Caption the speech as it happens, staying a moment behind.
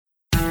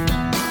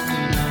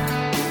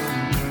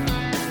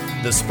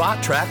The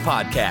Spot Track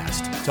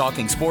Podcast,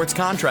 talking sports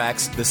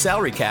contracts, the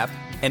salary cap,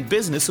 and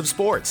business of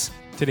sports.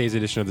 Today's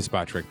edition of the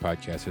Spot Track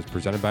Podcast is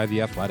presented by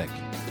The Athletic.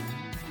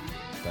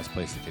 Best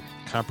place to get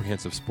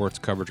comprehensive sports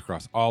coverage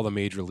across all the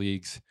major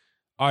leagues,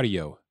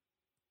 audio,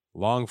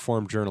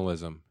 long-form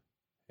journalism,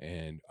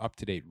 and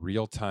up-to-date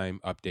real-time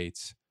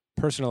updates.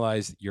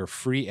 Personalize your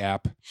free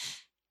app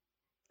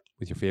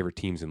with your favorite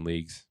teams and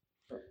leagues.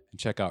 And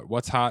check out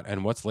what's hot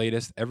and what's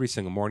latest every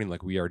single morning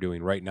like we are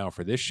doing right now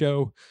for this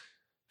show.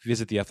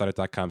 Visit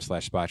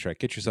theathletic.com/spottrack.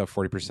 Get yourself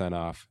 40%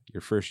 off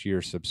your first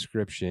year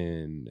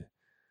subscription.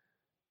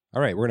 All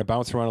right, we're going to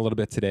bounce around a little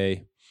bit today.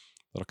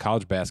 A little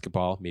college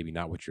basketball, maybe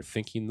not what you're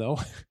thinking though.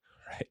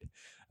 Right?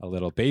 A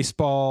little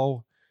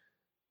baseball.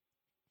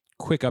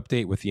 Quick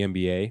update with the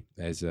NBA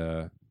as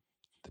the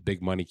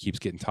big money keeps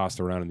getting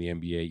tossed around in the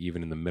NBA,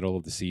 even in the middle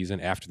of the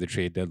season, after the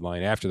trade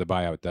deadline, after the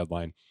buyout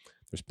deadline.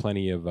 There's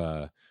plenty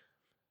of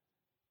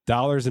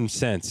dollars and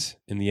cents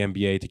in the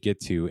NBA to get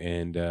to.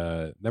 And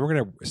then we're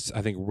going to,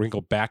 I think,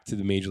 wrinkle back to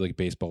the Major League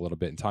Baseball a little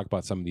bit and talk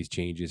about some of these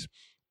changes,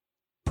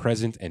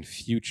 present and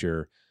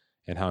future,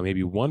 and how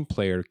maybe one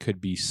player could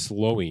be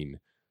slowing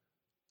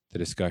the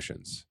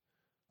discussions.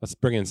 Let's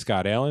bring in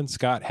Scott Allen.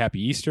 Scott,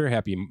 happy Easter.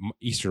 Happy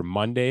Easter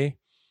Monday.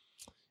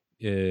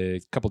 A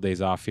couple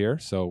days off here,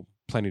 so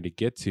plenty to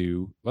get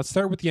to. Let's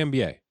start with the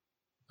NBA.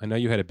 I know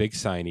you had a big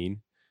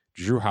signing,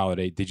 Jrue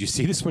Holiday. Did you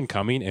see this one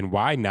coming, and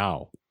why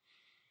now?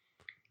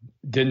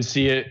 Didn't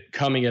see it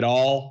coming at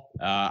all.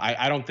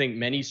 I don't think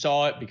many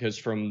saw it because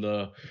from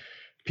the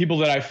people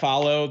that I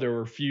follow, there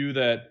were a few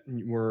that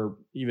were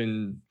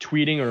even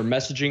tweeting or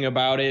messaging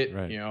about it.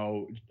 Right. You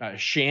know,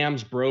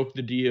 Shams broke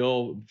the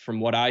deal from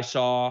what I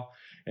saw.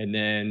 And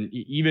then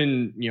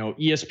even,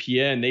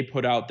 ESPN, they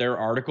put out their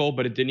article,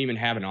 but it didn't even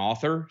have an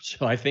author.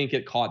 So I think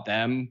it caught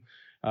them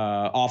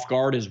off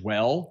guard as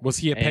well. Was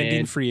he a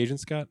pending free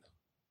agent, Scott?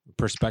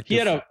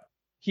 Perspective?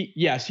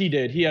 Yes, he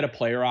did. He had a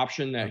player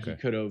option that he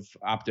could have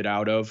opted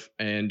out of.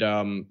 And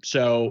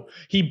so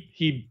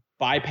he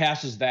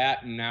bypasses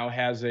that and now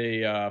has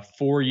a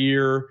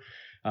 4-year,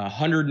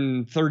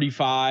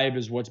 135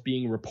 is what's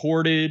being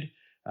reported,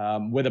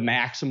 with a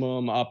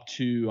maximum up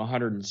to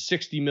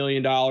 $160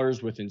 million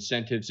with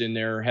incentives in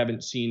there.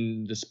 Haven't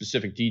seen the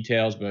specific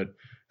details, but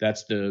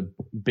that's the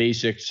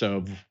basics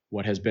of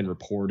what has been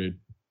reported.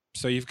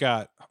 So you've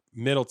got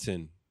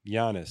Middleton,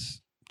 Giannis,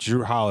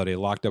 Jrue Holiday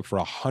locked up for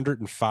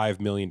 $105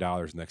 million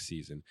next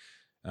season,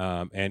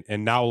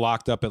 and now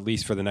locked up at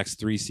least for the next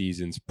 3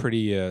 seasons.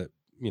 Pretty, at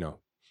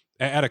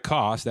a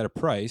cost, at a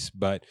price.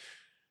 But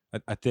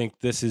I think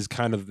this is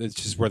it's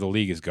just where the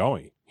league is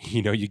going.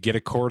 You get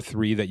a core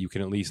 3 that you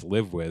can at least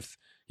live with.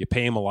 You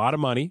pay them a lot of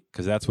money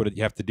because that's what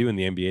you have to do in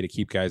the NBA to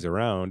keep guys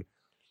around.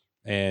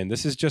 And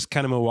this is just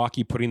kind of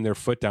Milwaukee putting their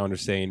foot down and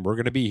saying, we're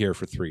going to be here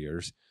for 3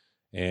 years.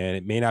 And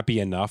it may not be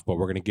enough, but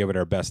we're going to give it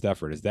our best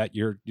effort. Is that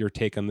your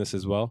take on this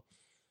as well?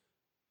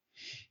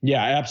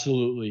 Yeah,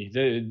 absolutely.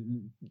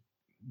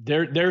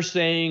 They're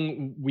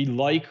saying we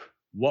like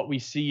what we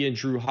see in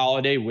Jrue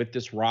Holiday with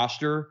this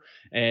roster,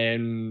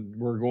 and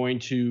we're going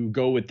to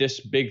go with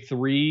this big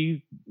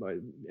 3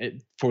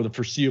 for the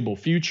foreseeable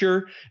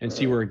future and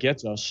see where it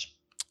gets us.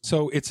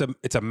 So it's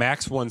a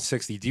max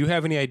 160. Do you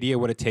have any idea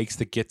what it takes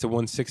to get to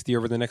 160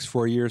 over the next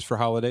 4 years for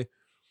Holiday?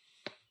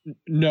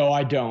 No,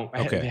 I don't.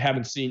 Okay. I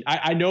haven't seen.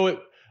 I know it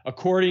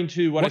according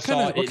to what I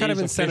saw. What kind of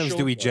incentives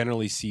do we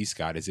generally see,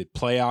 Scott? Is it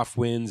playoff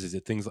wins? Is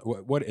it things?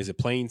 What is it?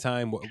 Playing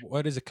time?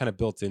 What is it kind of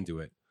built into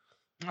it?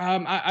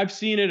 I've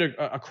seen it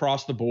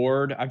across the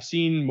board. I've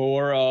seen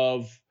more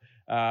of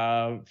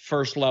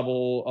first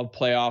level of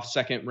playoff,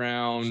 second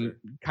round,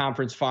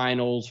 conference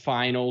finals.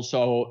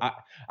 So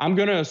I'm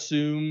going to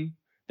assume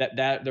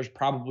that there's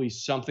probably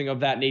something of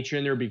that nature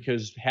in there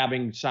because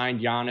having signed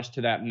Giannis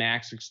to that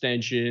max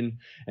extension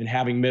and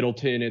having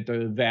Middleton at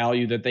the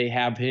value that they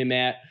have him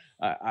at,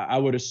 I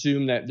would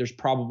assume that there's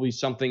probably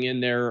something in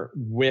there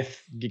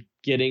with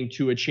getting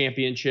to a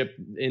championship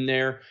in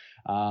there.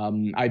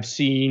 I've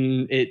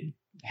seen it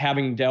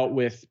having dealt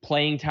with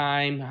playing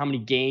time, how many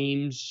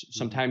games,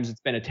 sometimes it's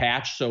been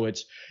attached. So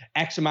it's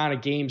X amount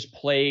of games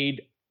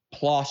played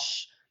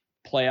plus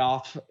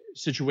playoff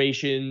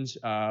situations.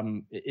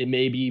 It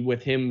may be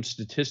with him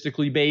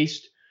statistically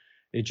based.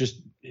 It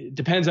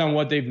depends on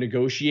what they've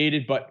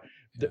negotiated. But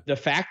the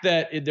fact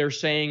that they're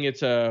saying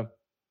it's a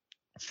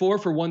 4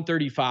 for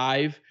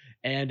 135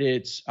 and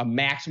it's a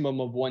maximum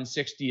of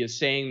 160 is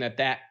saying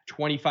that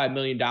 $25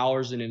 million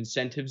in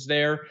incentives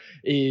there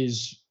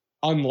is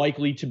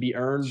unlikely to be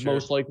earned,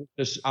 most likely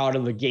just out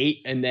of the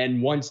gate. And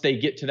then once they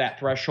get to that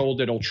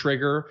threshold, it'll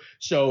trigger.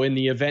 So in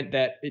the event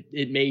that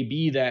it may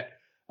be that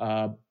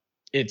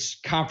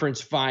it's conference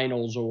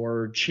finals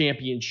or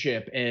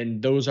championship, and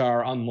those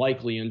are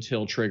unlikely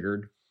until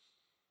triggered.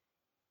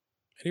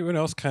 Anyone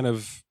else kind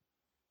of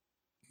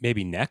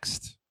maybe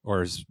next?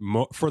 Or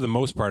for the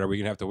most part, are we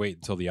going to have to wait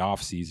until the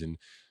off season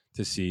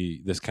to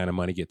see this kind of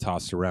money get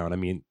tossed around? I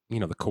mean, the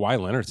Kawhi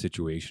Leonard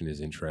situation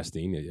is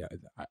interesting.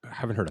 I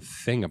haven't heard a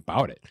thing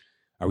about it.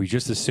 Are we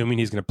just assuming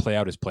he's going to play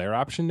out his player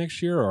option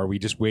next year, or are we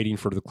just waiting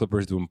for the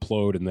Clippers to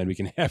implode and then we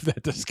can have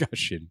that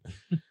discussion?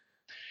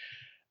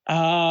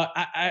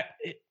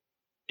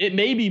 It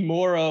may be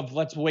more of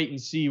let's wait and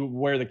see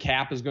where the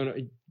cap is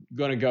going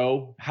to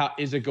go. How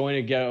is it going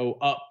to go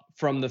up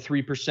from the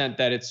 3%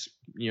 that it's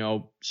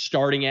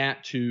starting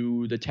at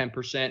to the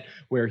 10%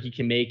 where he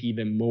can make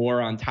even more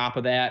on top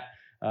of that?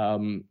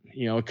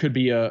 It could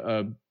be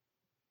a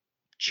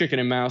chicken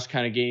and mouse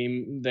kind of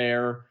game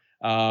there,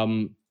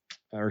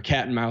 or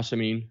cat and mouse. I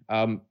mean,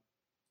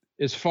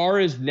 as far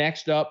as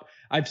next up,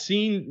 I've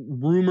seen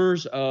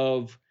rumors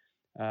of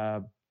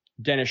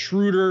Dennis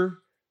Schroeder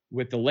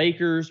with the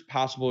Lakers,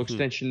 possible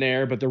extension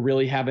there, but there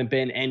really haven't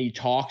been any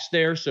talks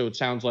there. So it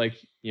sounds like,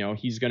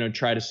 he's going to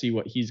try to see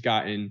what he's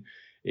got in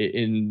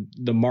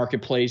the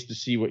marketplace to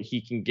see what he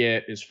can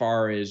get as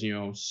far as,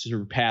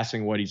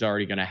 surpassing what he's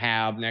already going to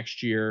have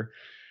next year.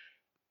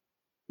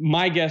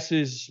 My guess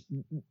is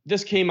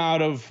this came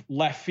out of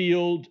left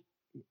field.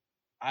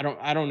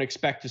 I don't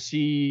expect to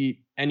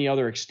see any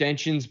other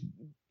extensions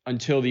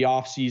until the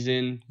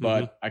offseason,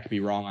 but I could be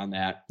wrong on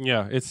that.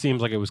 Yeah, it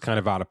seems like it was kind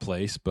of out of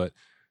place, but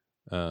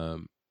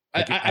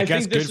I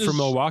guess good for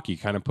Milwaukee,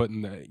 kind of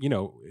putting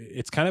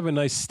it's kind of a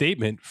nice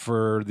statement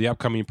for the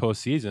upcoming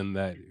postseason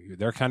that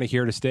they're kind of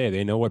here to stay.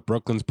 They know what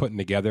Brooklyn's putting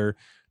together.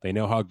 They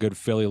know how good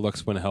Philly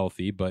looks when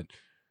healthy, but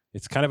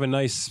it's kind of a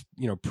nice,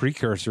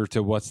 precursor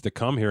to what's to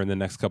come here in the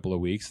next couple of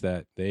weeks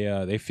that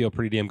they feel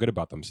pretty damn good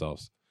about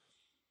themselves.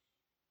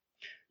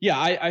 Yeah,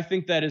 I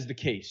think that is the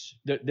case.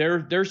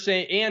 They're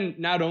saying, and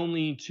not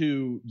only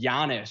to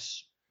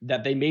Giannis,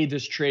 that they made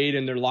this trade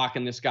and they're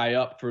locking this guy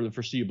up for the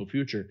foreseeable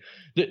future.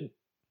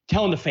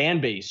 Telling the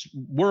fan base,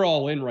 we're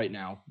all in right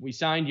now. We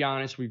signed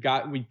Giannis.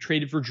 We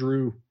traded for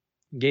Jrue,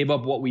 gave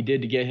up what we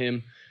did to get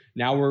him.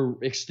 Now we're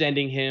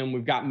extending him.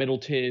 We've got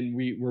Middleton.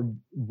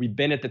 We've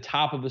been at the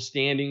top of the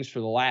standings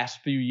for the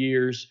last few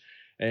years.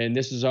 And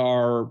this is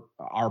our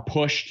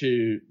push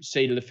to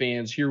say to the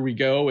fans, here we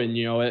go.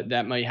 And,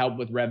 that might help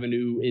with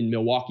revenue in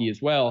Milwaukee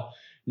as well,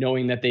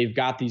 knowing that they've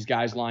got these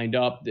guys lined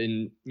up.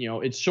 And,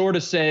 it sort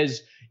of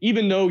says,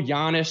 even though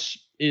Giannis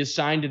is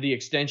signed to the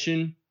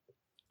extension,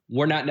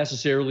 we're not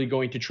necessarily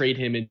going to trade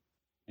him in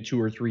 2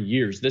 or 3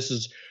 years. This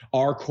is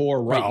our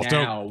core right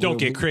now. Don't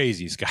get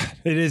crazy, Scott.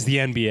 It is the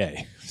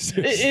NBA.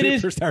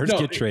 Superstars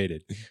get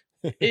traded.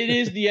 It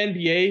is the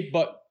NBA,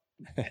 but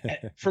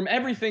from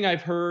everything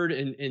I've heard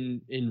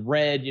and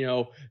read,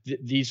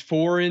 these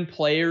foreign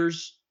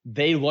players,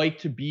 they like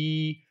to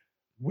be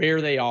where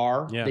they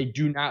are. Yeah. They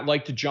do not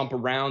like to jump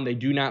around. They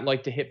do not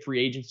like to hit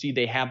free agency.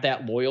 They have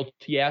that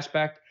loyalty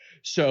aspect.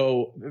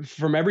 So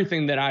from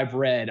everything that I've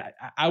read,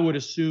 I would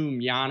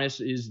assume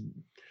Giannis is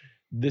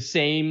the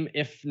same,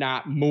 if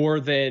not more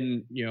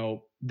than,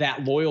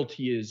 that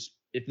loyalty is,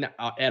 if not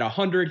at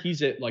 100,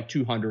 he's at like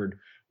 200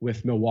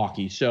 with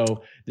Milwaukee.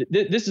 So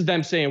this is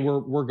them saying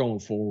we're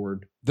going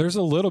forward. There's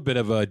a little bit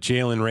of a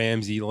Jalen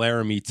Ramsey,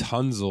 Laramie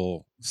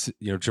Tunzel,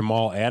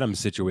 Jamal Adams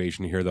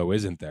situation here, though,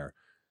 isn't there?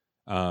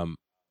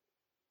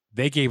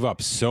 They gave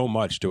up so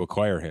much to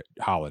acquire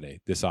Holiday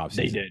this offseason.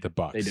 They did. The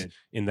Bucks. They did.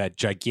 In that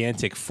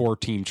gigantic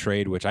 4-team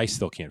trade, which I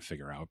still can't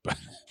figure out. But,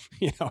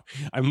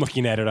 I'm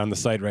looking at it on the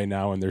site right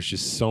now, and there's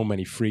just so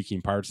many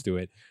freaking parts to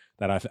it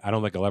that I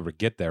don't think I'll ever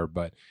get there.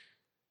 But,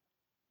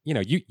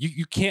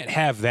 you can't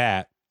have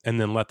that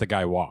and then let the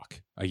guy walk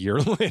a year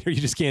later.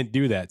 You just can't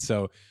do that.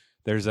 So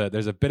there's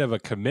a bit of a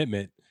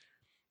commitment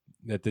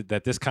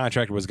that this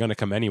contract was going to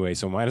come anyway.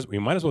 So we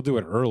might as well do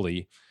it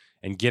early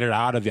and get it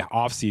out of the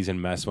offseason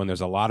mess when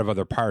there's a lot of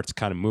other parts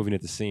kind of moving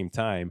at the same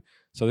time.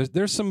 So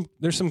there's some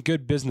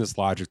good business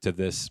logic to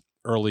this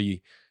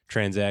early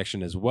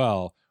transaction as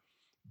well.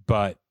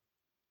 But,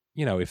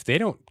 if they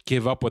don't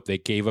give up what they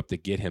gave up to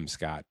get him,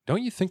 Scott,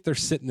 don't you think they're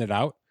sitting it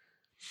out?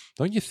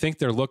 Don't you think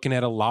they're looking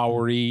at a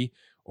Lowry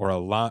or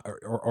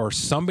or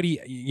somebody,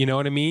 you know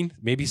what I mean?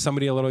 Maybe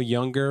somebody a little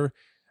younger.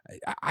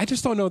 I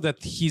just don't know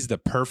that he's the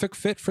perfect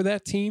fit for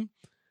that team.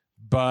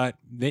 But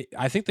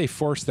I think they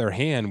forced their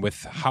hand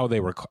with how they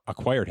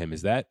acquired him.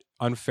 Is that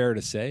unfair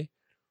to say?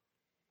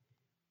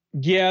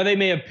 Yeah, they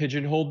may have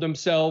pigeonholed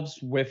themselves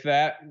with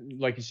that.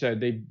 Like you said,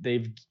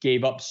 they've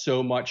gave up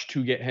so much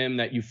to get him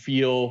that you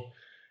feel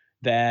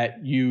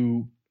that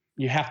you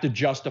have to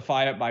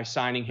justify it by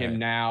signing him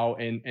now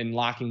and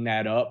locking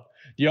that up.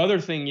 The other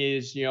thing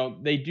is,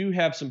 they do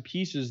have some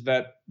pieces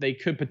that they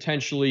could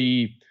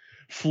potentially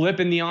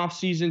flip in the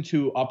offseason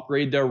to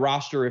upgrade their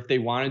roster if they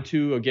wanted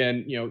to.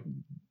 Again,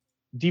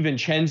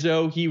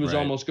 DiVincenzo, he was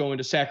almost going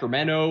to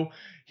Sacramento.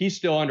 He's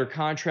still under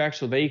contract,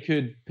 so they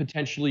could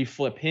potentially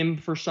flip him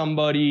for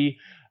somebody.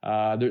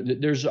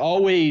 There's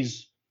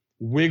always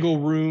wiggle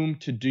room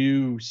to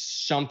do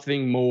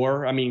something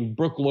more. I mean,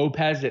 Brook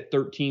Lopez at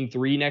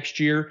 13-3 next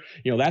year,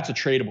 that's a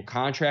tradable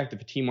contract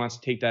if a team wants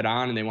to take that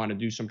on and they want to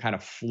do some kind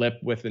of flip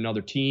with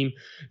another team.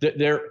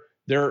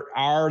 There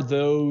are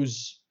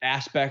those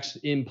aspects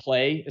in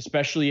play,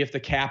 especially if the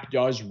cap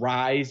does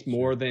rise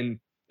more than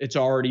it's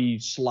already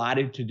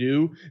slotted to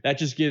do. That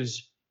just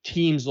gives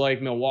teams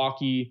like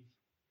Milwaukee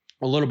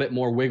a little bit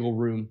more wiggle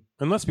room.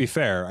 And let's be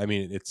fair. I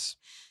mean,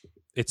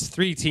 it's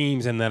 3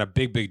 teams and then a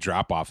big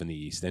drop off in the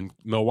East. And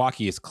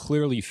Milwaukee is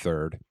clearly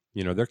third.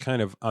 They're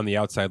kind of on the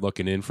outside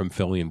looking in from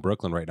Philly and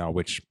Brooklyn right now,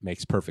 which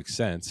makes perfect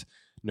sense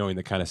knowing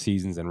the kind of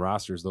seasons and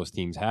rosters those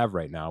teams have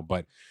right now.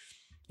 But,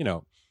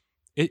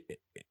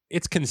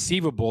 it's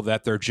conceivable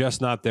that they're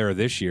just not there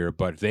this year,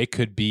 but they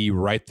could be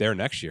right there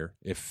next year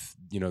if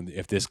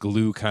this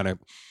glue kind of,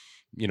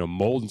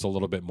 molds a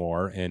little bit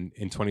more. And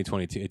in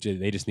 2022,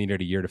 they just needed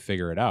a year to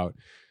figure it out.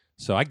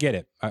 So I get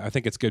it. I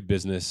think it's good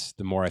business.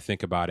 The more I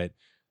think about it,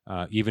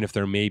 even if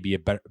there may be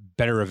a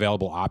better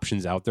available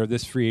options out there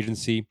this free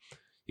agency,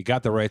 you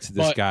got the rights to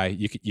this guy.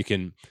 You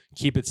can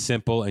keep it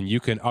simple and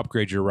you can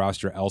upgrade your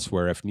roster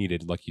elsewhere if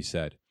needed, like you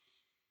said.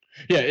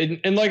 Yeah,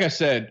 and like I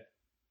said,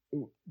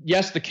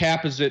 yes, the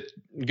cap is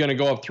going to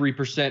go up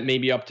 3%,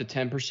 maybe up to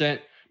 10%,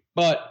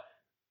 but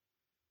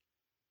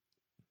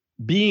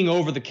being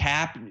over the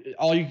cap,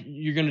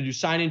 you're going to do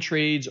sign-in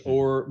trades,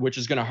 which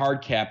is going to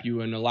hard cap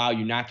you and allow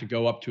you not to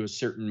go up to a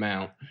certain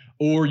amount,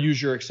 or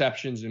use your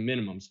exceptions and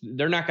minimums.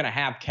 They're not going to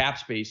have cap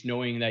space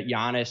knowing that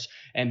Giannis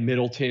and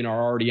Middleton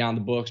are already on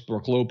the books,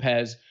 Brook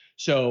Lopez.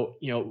 So,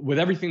 with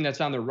everything that's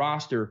on their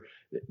roster,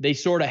 they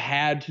sort of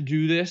had to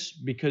do this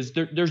because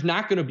there's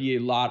not going to be a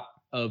lot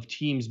of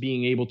teams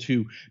being able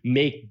to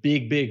make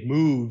big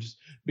moves,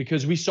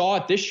 because we saw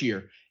it this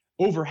year.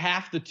 Over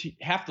half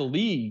the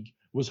league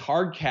was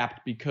hard capped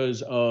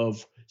because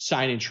of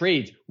sign and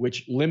trades,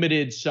 which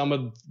limited some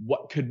of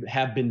what could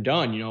have been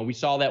done. We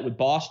saw that with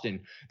Boston.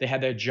 They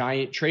had that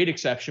giant trade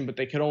exception, but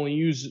they could only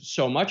use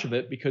so much of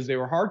it because they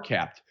were hard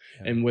capped,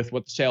 and with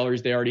what the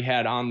salaries they already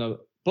had on the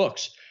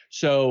books.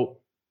 So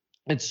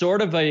it's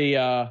sort of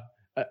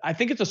I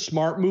think it's a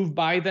smart move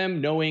by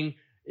them, knowing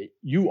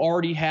you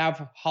already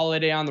have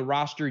Holiday on the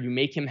roster. You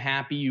make him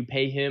happy. You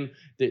pay him.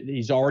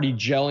 He's already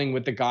gelling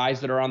with the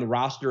guys that are on the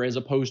roster, as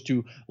opposed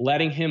to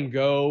letting him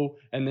go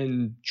and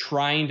then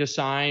trying to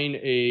sign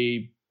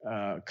a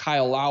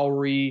Kyle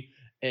Lowry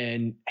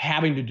and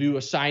having to do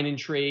a sign and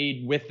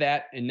trade with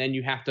that. And then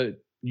you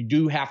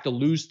do have to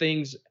lose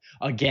things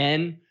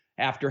again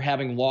after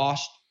having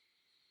lost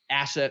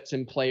assets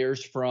and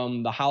players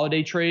from the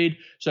Holiday trade.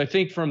 So I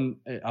think from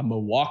a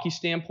Milwaukee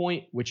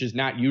standpoint, which is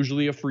not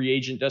usually a free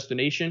agent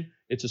destination,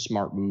 it's a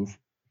smart move.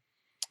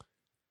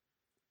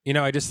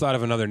 I just thought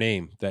of another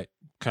name that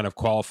kind of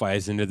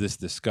qualifies into this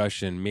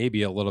discussion,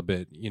 maybe a little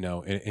bit,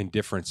 in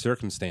different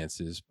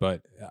circumstances,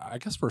 but I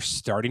guess we're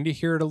starting to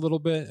hear it a little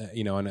bit,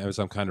 and as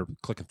I'm kind of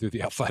clicking through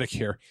the Athletic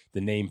here,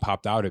 the name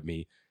popped out at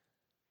me.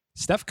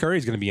 Steph Curry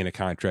is going to be in a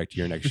contract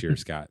year next year,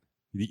 Scott.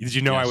 Did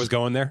you know Yes. I was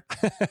going there?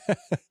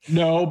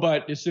 No,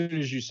 but as soon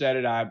as you said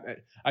it,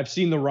 I've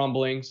seen the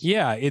rumblings.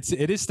 Yeah, it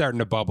is starting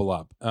to bubble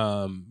up.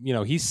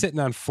 He's sitting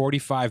on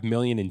 $45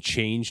 million and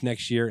change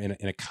next year in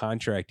a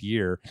contract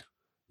year.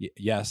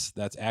 Yes,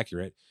 that's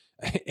accurate.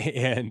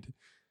 And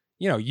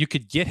you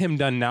could get him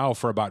done now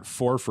for about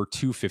 4 for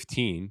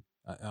 $215,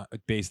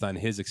 based on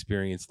his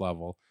experience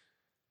level.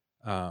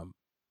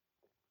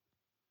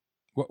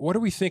 What are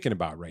we thinking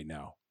about right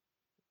now?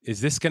 Is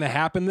this going to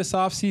happen this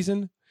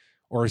offseason?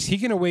 Or is he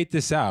going to wait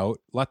this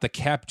out, let the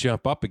cap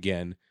jump up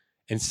again,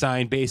 and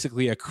sign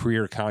basically a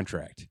career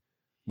contract,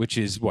 which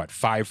is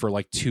 5 for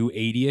like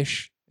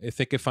 280-ish? I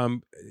think, if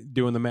I'm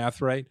doing the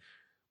math right,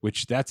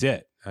 which that's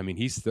it. I mean,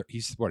 he's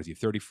what is he,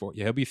 34?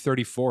 Yeah, he'll be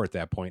 34 at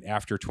that point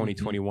after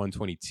 2021,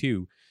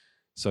 22.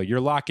 So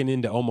you're locking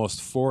into almost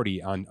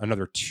 40 on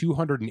another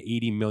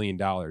 $280 million.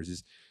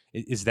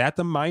 Is that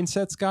the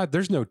mindset, Scott?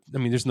 There's no,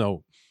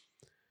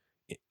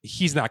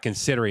 he's not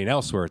considering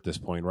elsewhere at this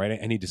point, right?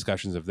 Any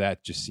discussions of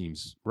that just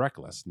seems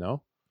reckless,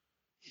 no?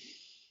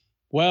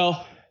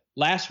 Well,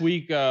 last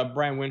week,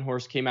 Brian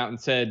Windhorst came out and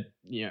said,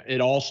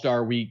 at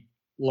All-Star Week,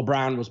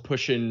 LeBron was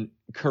pushing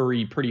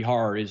Curry pretty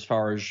hard as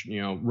far as,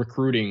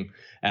 recruiting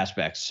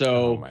aspects.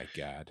 So, oh my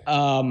God.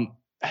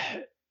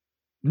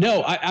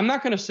 No, I'm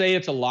not going to say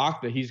it's a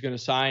lock that he's going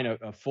to sign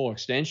a full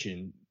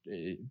extension.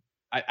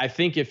 I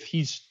think if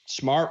he's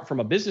smart from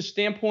a business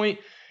standpoint,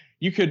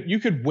 you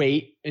could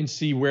wait and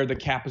see where the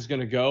cap is going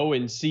to go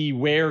and see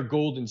where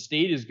Golden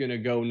State is going to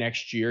go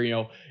next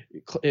year.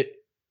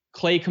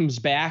 Clay comes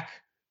back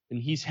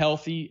and he's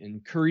healthy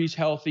and Curry's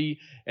healthy,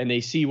 and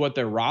they see what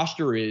their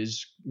roster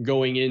is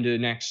going into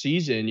next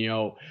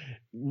season.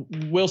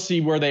 We'll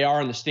see where they are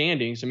in the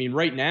standings. I mean,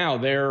 right now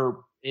they're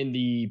in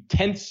the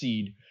 10th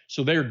seed,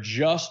 so they're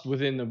just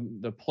within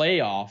the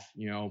playoff,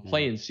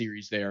 play-in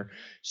series there.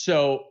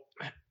 So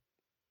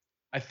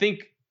I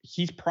think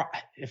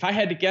if I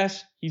had to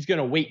guess, he's going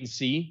to wait and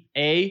see,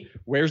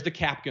 where's the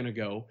cap going to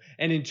go?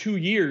 And in 2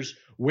 years,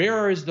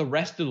 where is the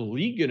rest of the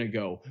league going to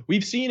go?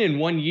 We've seen in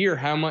 1 year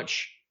how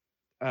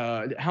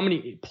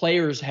many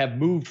players have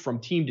moved from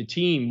team to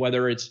team,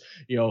 whether it's,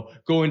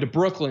 going to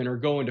Brooklyn or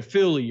going to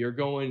Philly or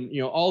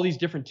going, all these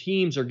different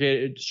teams are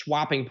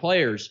swapping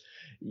players.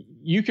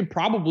 You can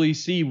probably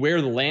see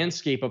where the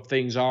landscape of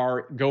things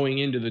are going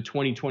into the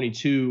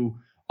 2022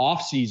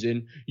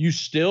 offseason. You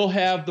still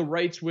have the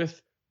rights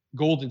with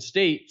Golden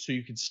State, so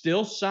you could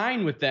still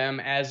sign with them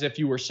as if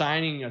you were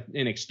signing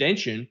an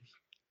extension.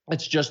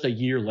 It's just a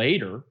year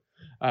later.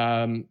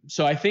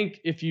 So I think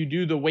if you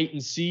do the wait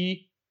and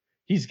see,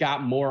 he's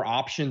got more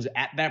options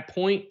at that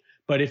point.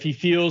 But if he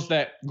feels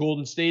that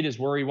Golden State is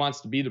where he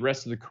wants to be the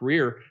rest of the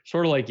career,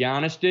 sort of like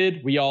Giannis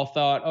did, we all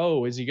thought,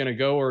 oh, is he going to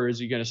go or is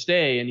he going to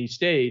stay? And he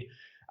stayed.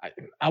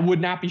 I would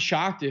not be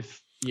shocked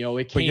if, it came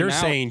out. But you're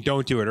saying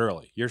don't do it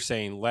early. You're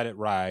saying let it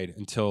ride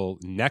until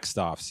next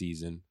off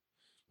season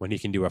when he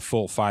can do a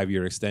full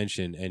 5-year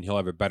extension and he'll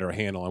have a better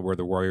handle on where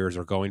the Warriors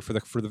are going for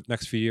the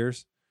next few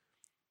years.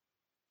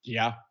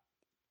 Yeah.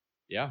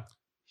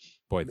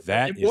 Boy,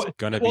 that is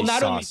going to be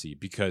saucy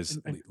because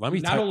let me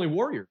not only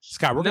Warriors.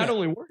 Scott,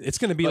 it's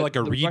going to be like a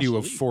redo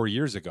of 4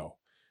 years ago.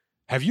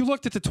 Have you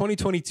looked at the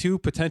 2022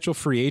 potential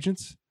free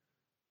agents?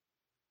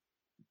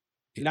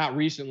 Not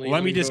recently.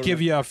 Let me just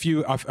give you a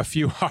few off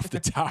the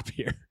top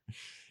here.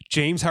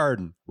 James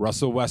Harden,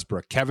 Russell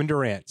Westbrook, Kevin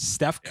Durant,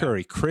 Steph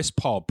Curry, Chris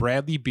Paul,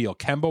 Bradley Beal,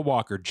 Kemba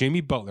Walker,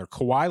 Jimmy Butler,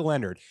 Kawhi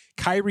Leonard,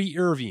 Kyrie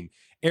Irving,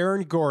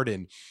 Aaron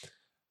Gordon.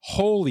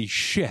 Holy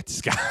shit,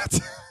 Scott.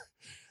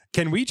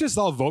 Can we just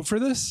all vote for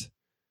this?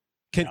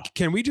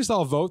 Can we just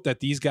all vote that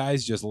these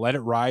guys just let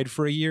it ride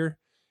for a year?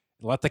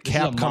 Let the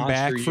cap come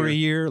back for a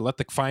year. Let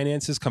the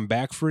finances come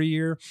back for a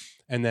year.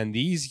 And then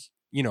these,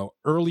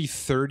 early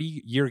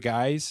 30-year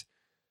guys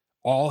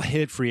all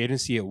hit free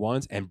agency at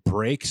once and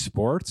break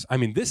sports. I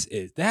mean,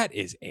 that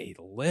is a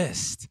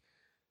list.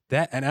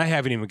 And I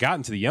haven't even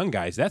gotten to the young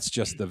guys. That's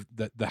just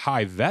the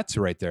high vets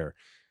right there.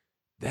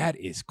 That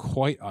is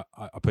quite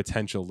a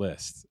potential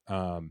list.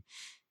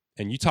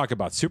 And you talk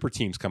about super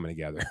teams coming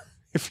together.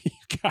 If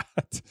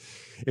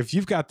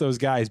you've got those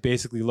guys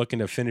basically looking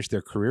to finish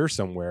their career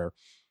somewhere,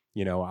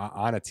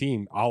 on a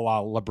team a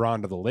la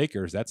LeBron to the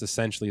Lakers, that's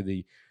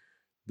essentially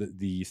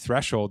the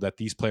threshold that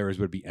these players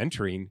would be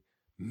entering.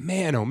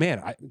 Man, oh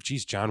man,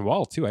 John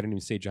Wall too. I didn't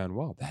even say John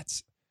Wall.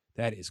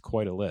 That is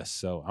quite a list.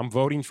 So I'm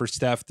voting for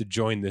Steph to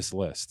join this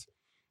list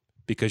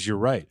because you're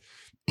right.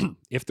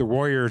 If the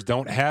Warriors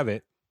don't have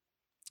it,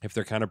 if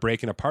they're kind of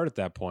breaking apart at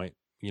that point,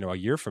 a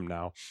year from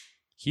now,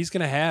 he's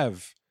going to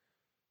have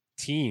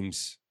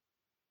teams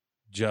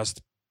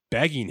just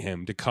begging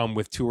him to come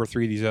with 2 or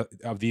 3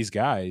 of these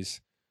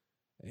guys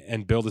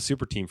and build a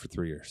super team for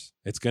 3 years.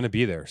 It's going to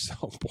be there.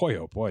 So boy,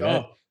 oh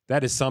boy,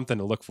 that is something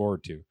to look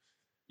forward to.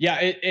 Yeah.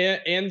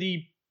 And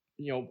the,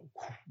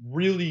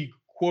 really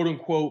quote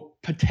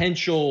unquote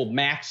potential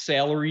max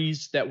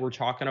salaries that we're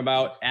talking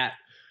about at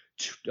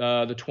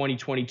the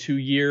 2022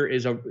 year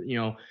is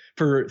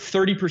for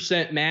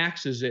 30%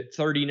 max is at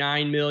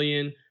 39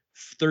 million.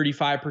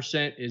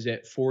 35% is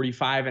at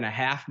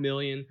 45.5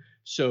 million.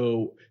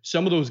 So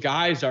some of those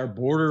guys are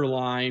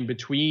borderline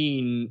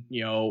between,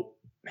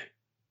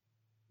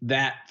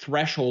 that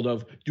threshold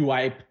of do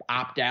I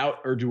opt out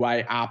or do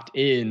I opt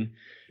in?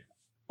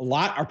 A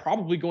lot are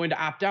probably going to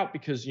opt out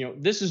because,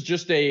 this is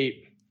just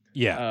a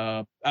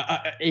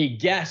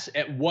guess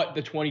at what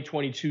the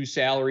 2022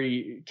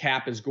 salary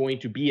cap is going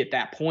to be at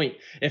that point.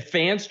 If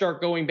fans start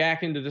going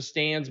back into the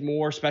stands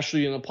more,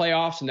 especially in the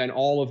playoffs and then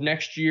all of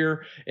next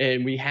year,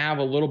 and we have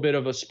a little bit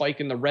of a spike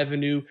in the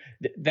revenue,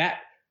 that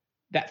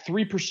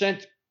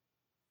 3%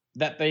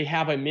 that they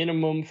have a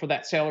minimum for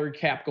that salary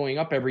cap going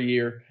up every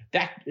year,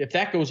 that if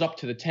that goes up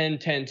to the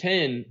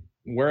 10,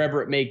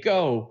 wherever it may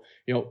go,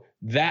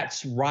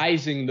 that's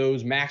rising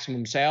those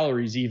maximum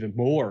salaries even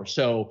more.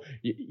 So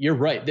you're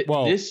right.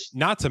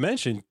 Not to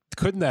mention,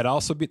 couldn't the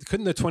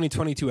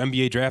 2022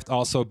 NBA draft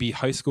also be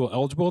high school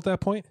eligible at that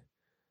point?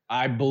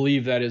 I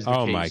believe that is the case.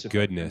 Oh my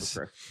goodness.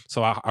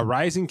 So a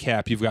rising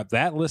cap, you've got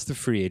that list of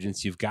free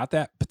agents. You've got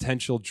that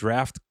potential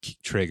draft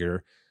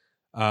trigger.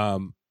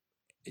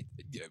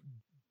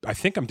 I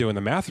think I'm doing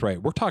the math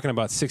right. We're talking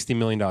about $60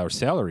 million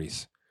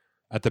salaries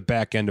at the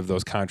back end of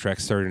those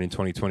contracts starting in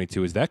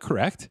 2022. Is that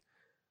correct?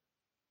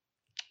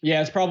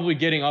 Yeah, it's probably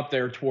getting up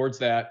there towards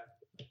that.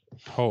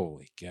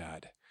 Holy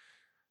God.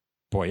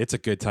 Boy, it's a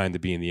good time to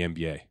be in the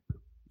NBA.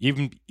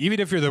 Even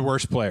if you're the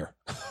worst player.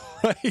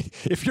 Right?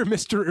 If you're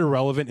Mr.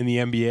 Irrelevant in the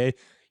NBA,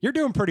 you're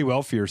doing pretty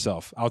well for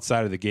yourself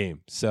outside of the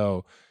game.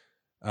 So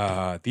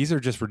these are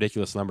just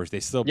ridiculous numbers. They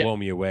still blow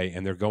me away,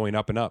 and they're going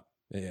up and up.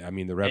 I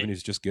mean, the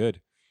revenue's just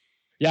good.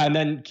 Yeah, and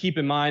then keep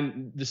in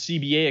mind the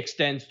CBA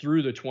extends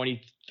through the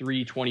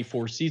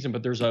 23-24 season,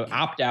 but there's an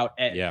opt-out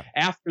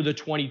after the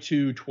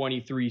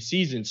 22-23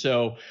 season.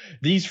 So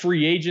these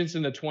free agents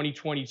in the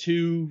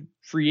 2022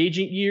 free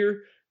agent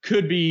year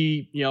could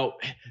be,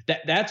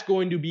 that's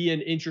going to be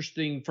an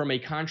interesting from a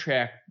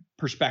contract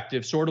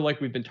perspective, sort of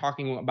like we've been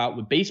talking about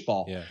with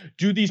baseball. Yeah.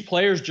 Do these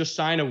players just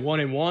sign a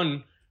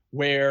 1-and-1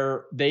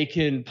 where they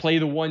can play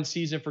the one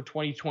season for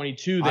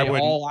 2022? They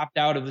all opt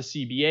out of the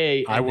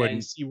CBA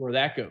and see where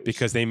that goes.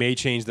 Because they may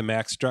change the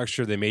max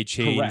structure. They may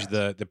change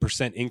the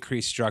percent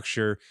increase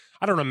structure.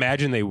 I don't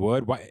imagine they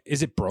would. Why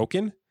is it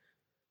broken?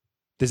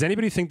 Does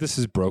anybody think this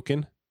is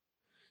broken?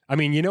 I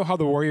mean, you know how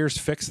the Warriors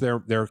fixed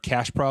their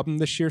cash problem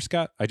this year,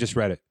 Scott? I just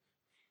read it.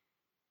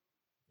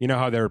 You know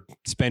how they're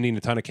spending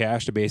a ton of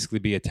cash to basically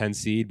be a 10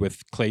 seed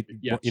with Clay,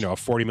 a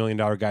 $40 million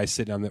guy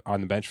sitting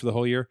on the bench for the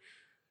whole year.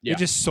 Yeah.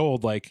 They just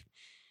sold like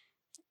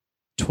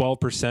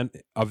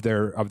 12% of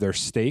their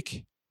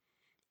stake,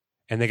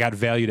 and they got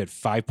valued at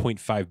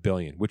 $5.5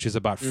 billion, which is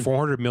about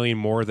 $400 million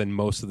more than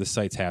most of the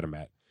sites had them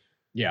at.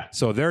 Yeah.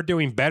 So they're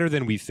doing better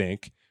than we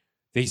think.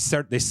 They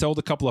sold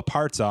a couple of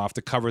parts off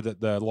to cover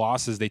the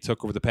losses they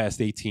took over the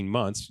past 18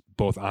 months,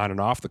 both on and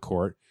off the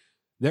court.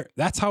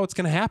 That's how it's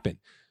going to happen,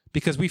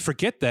 because we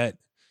forget that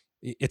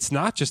it's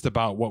not just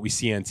about what we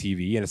see on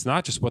TV, and it's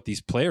not just what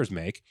these players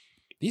make.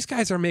 These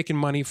guys are making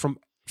money from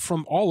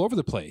all over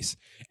the place.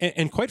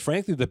 And quite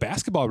frankly, the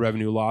basketball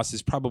revenue loss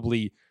is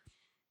probably,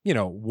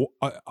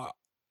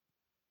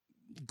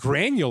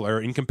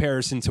 granular in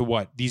comparison to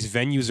what these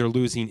venues are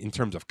losing in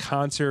terms of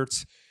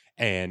concerts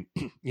and,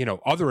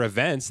 other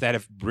events that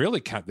have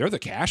really they're the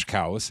cash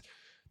cows.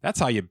 That's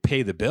how you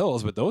pay the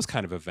bills with those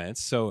kind of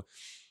events. So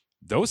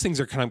those things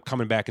are kind of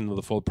coming back into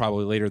the fold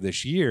probably later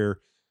this year.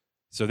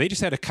 So they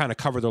just had to kind of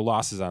cover their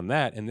losses on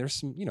that. And there's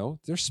some,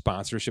 there's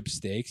sponsorship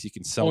stakes. You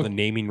can sell the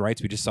naming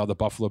rights. We just saw the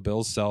Buffalo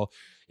Bills sign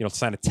a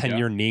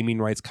 10-year naming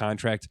rights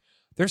contract.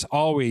 There's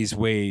always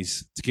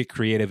ways to get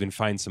creative and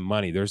find some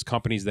money. There's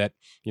companies that,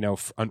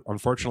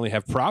 unfortunately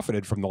have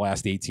profited from the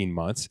last 18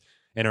 months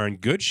and are in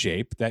good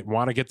shape that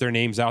want to get their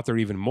names out there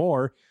even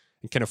more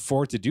and can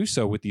afford to do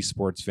so with these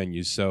sports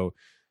venues. So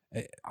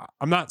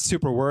I'm not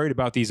super worried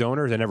about these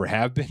owners. I never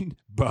have been,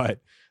 but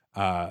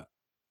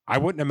I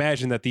wouldn't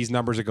imagine that these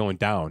numbers are going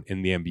down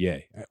in the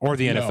NBA or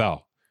the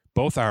NFL.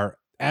 Both are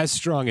as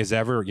strong as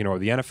ever. The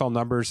NFL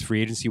numbers,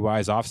 free agency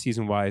wise,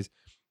 offseason wise,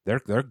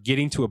 they're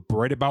getting to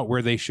right about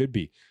where they should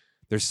be.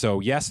 There's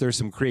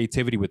some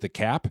creativity with the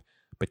cap,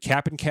 but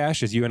cap and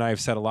cash, as you and I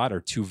have said a lot,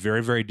 are two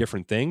very, very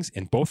different things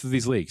in both of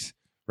these leagues,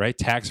 right?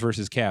 Tax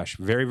versus cash,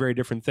 very, very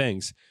different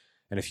things.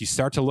 And if you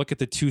start to look at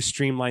the two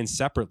streamlines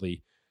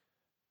separately,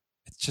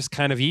 it's just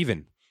kind of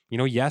even.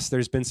 Yes,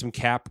 there's been some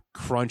cap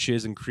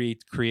crunches and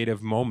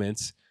creative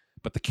moments,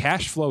 but the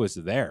cash flow is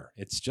there.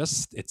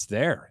 It's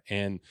there.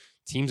 And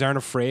teams aren't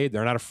afraid.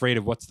 They're not afraid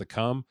of what's to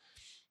come.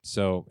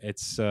 So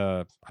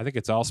I think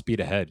it's all speed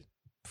ahead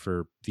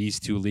for these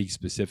two leagues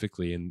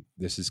specifically. And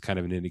this is kind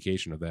of an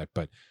indication of that.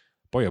 But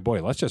boy, oh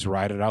boy, let's just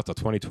ride it out till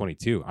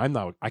 2022.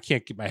 I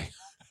can't get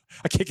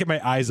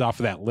my eyes off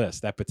of that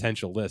list, that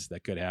potential list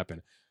that could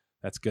happen.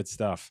 That's good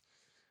stuff.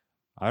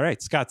 All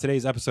right, Scott,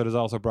 today's episode is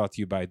also brought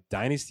to you by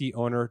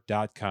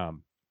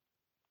DynastyOwner.com,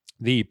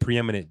 the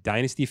preeminent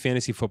dynasty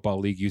fantasy football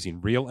league using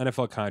real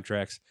NFL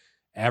contracts,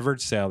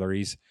 average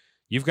salaries.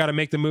 You've got to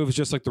make the moves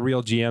just like the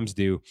real GMs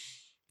do.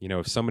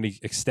 If somebody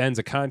extends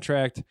a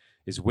contract,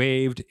 is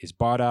waived, is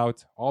bought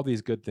out, all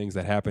these good things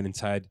that happen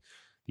inside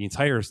the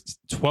entire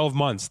 12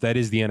 months that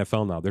is the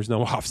NFL now. There's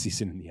no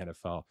offseason in the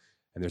NFL,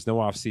 and there's no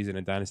offseason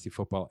in dynasty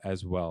football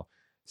as well.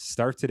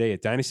 Start today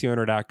at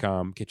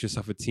DynastyOwner.com. Get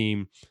yourself a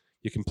team.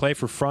 You can play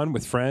for fun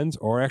with friends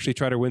or actually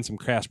try to win some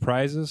cash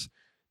prizes.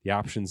 The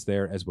options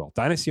there as well.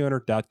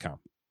 DynastyOwner.com.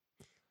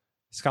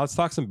 Scott, let's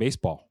talk some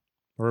baseball.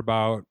 We're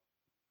about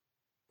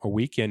a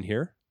week in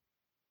here.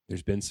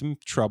 There's been some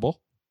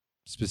trouble,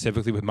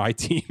 specifically with my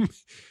team.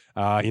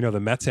 The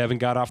Mets haven't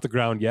got off the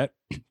ground yet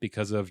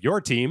because of your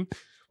team.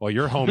 Well,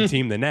 your home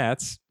team, the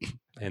Nats,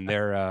 and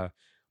their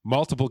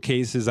multiple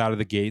cases out of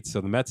the gate.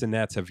 So the Mets and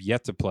Nats have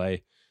yet to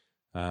play.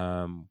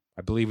 I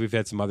believe we've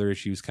had some other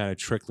issues kind of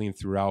trickling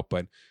throughout,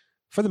 but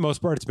for the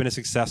most part, it's been a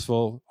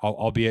successful,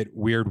 albeit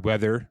weird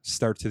weather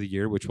start to the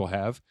year, which we'll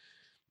have.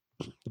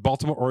 The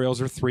Baltimore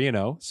Orioles are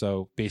 3-0,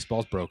 so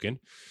baseball's broken.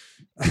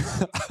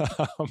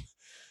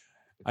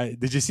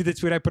 Did you see the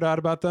tweet I put out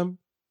about them?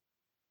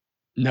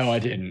 No, I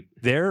didn't.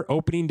 Their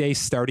opening day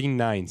starting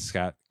nine,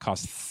 Scott,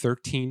 cost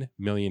 $13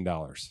 million.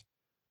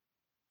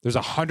 There's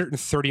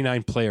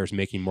 139 players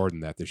making more than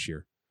that this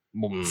year.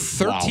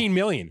 13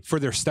 million for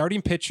their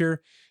starting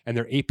pitcher and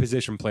their 8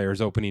 position players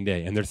opening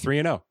day, and they're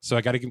 3-0.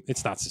 So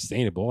it's not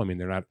sustainable. I mean,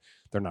 they're not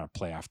a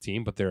playoff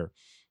team, but they're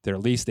at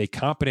least a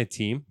competent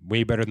team,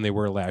 way better than they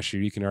were last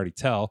year. You can already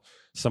tell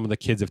some of the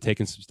kids have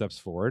taken some steps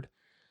forward.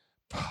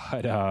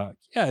 But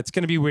it's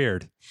going to be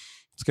weird.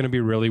 It's going to be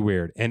really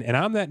weird. And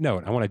on that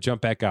note, I want to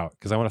jump back out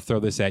because I want to throw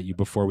this at you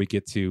before we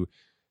get to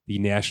the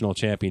national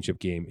championship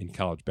game in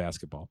college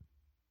basketball.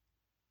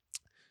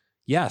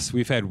 Yes,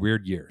 we've had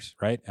weird years,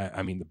 right?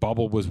 I mean, the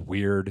bubble was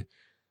weird.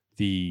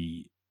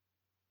 The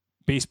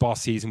baseball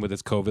season with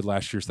its COVID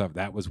last year stuff,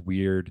 that was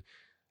weird.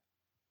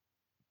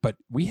 But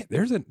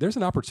there's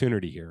an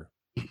opportunity here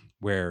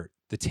where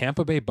the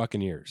Tampa Bay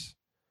Buccaneers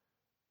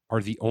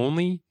are the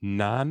only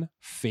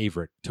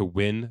non-favorite to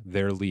win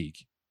their league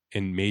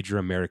in major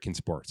American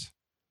sports.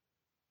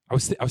 I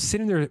was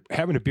sitting there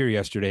having a beer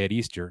yesterday at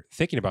Easter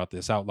thinking about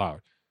this out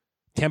loud.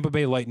 Tampa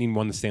Bay Lightning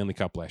won the Stanley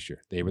Cup last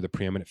year. They were the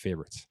preeminent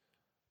favorites.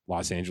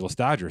 Los Angeles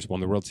Dodgers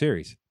won the World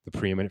Series, the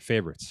preeminent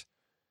favorites.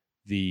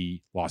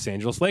 The Los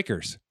Angeles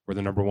Lakers were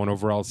the number 1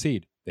 overall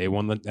seed. They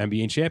won the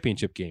NBA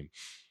championship game.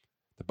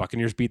 The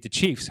Buccaneers beat the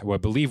Chiefs, who I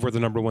believe were the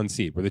number 1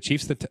 seed. Were the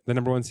Chiefs the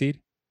number 1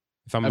 seed?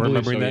 If I'm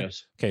remembering that?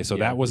 Yes. Okay, so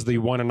that was the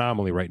one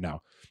anomaly right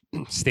now.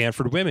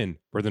 Stanford women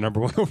were the number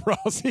 1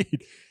 overall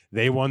seed.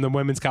 They won the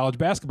women's college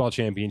basketball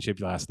championship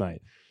last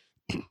night.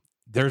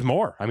 There's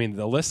more. I mean,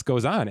 the list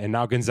goes on. And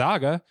now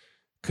Gonzaga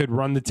could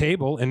run the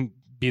table and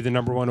be the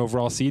number 1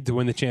 overall seed to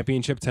win the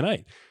championship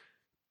tonight.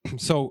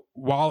 So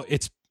while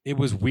it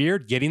was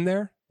weird getting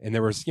there, and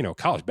there was,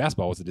 college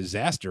basketball was a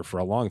disaster for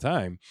a long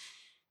time,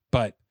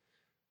 but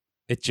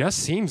it just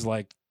seems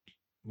like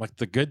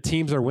the good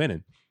teams are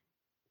winning.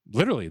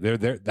 Literally,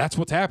 that's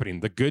what's happening.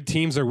 The good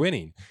teams are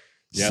winning.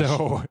 Yes.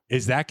 So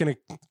is that going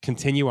to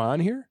continue on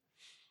here?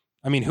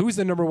 I mean, who's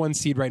the number 1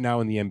 seed right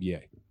now in the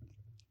NBA?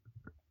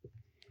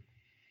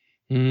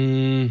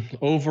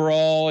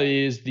 Overall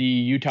is the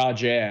Utah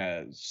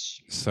Jazz.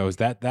 So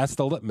that's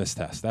the litmus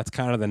test. That's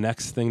kind of the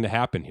next thing to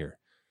happen here.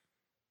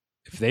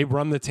 If they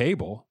run the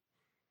table,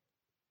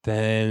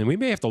 then we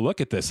may have to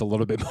look at this a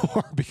little bit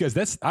more, because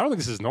I don't think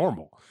this is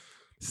normal.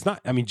 It's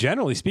not, I mean,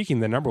 generally speaking,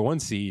 the number 1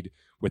 seed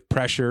with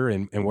pressure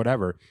and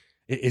whatever,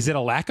 is it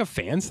a lack of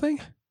fans thing?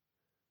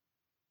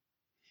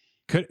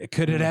 Could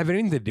it have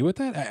anything to do with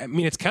that? I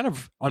mean, it's kind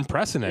of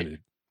unprecedented,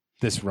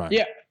 this run.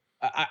 Yeah,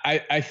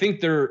 I think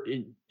there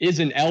is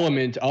an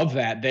element of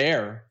that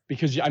there,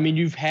 because, I mean,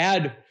 you've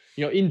had,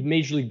 in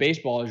Major League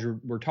Baseball, as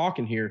we're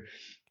talking here,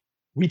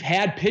 we've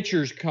had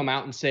pitchers come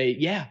out and say,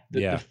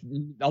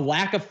 the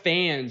lack of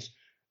fans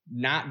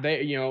not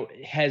there,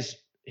 has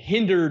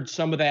hindered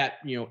some of that,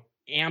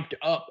 amped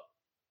up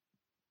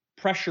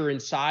pressure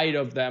inside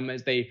of them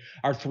as they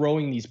are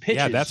throwing these pitches.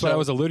 Yeah, that's what I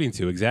was alluding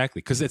to,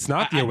 exactly. Because it's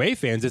not the away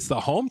fans, it's the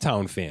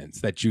hometown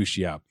fans that juice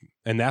you up.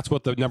 And that's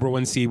what the number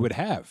 1 seed would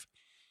have.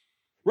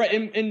 Right.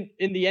 In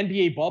the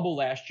NBA bubble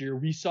last year,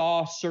 we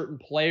saw certain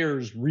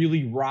players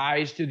really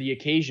rise to the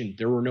occasion.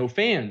 There were no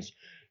fans.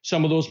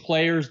 Some of those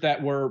players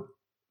that were,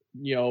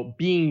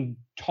 being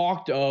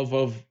talked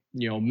of,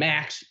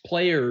 max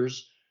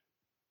players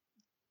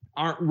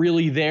aren't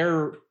really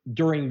there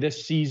during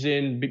this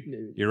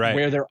season. You're right.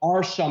 Where there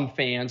are some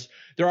fans.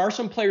 There are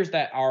some players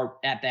that are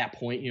at that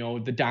point,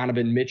 the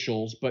Donovan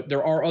Mitchells, but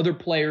there are other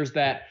players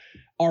that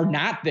are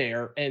not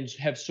there and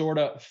have sort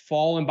of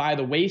fallen by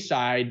the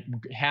wayside,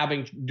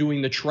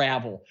 doing the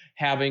travel,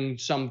 having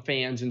some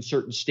fans in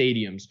certain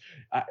stadiums.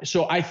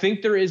 So I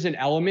think there is an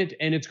element,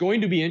 and it's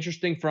going to be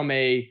interesting from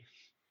a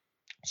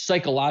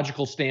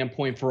psychological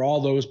standpoint for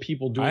all those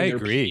people doing their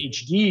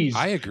PhDs.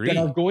 I agree.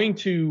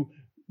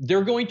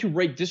 They're going to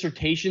write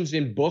dissertations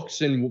in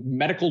books and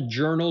medical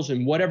journals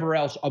and whatever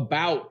else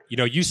about.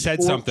 You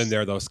said something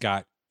there though,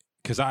 Scott,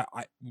 because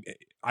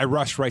I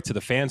rushed right to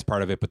the fans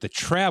part of it, but the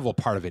travel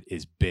part of it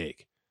is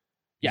big.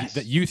 Yes.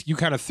 You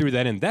kind of threw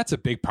that in. That's a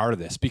big part of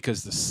this,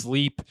 because the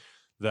sleep,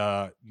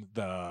 the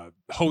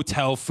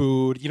hotel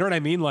food, you know what I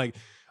mean? Like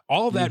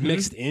all of that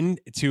mixed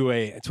into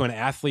an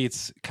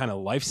athlete's kind of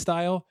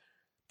lifestyle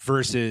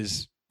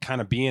versus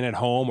kind of being at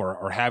home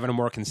or having a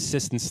more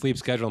consistent sleep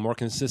schedule, a more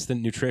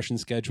consistent nutrition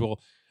schedule.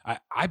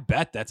 I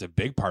bet that's a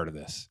big part of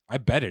this. I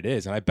bet it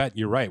is. And I bet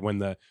you're right. When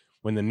the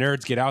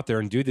nerds get out there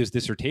and do these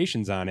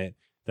dissertations on it,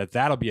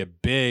 that'll be a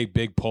big,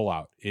 big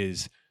pullout,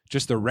 is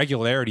just the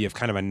regularity of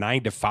kind of a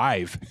 9 to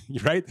 5,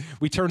 right?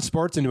 We turned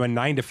sports into a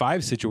 9 to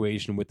 5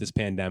 situation with this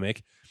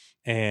pandemic,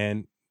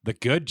 and the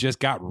good just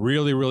got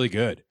really, really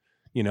good.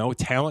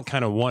 Talent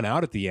kind of won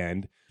out at the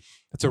end.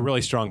 That's a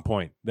really strong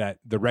point, that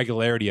the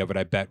regularity of it,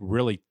 I bet,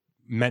 really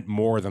meant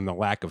more than the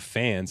lack of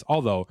fans.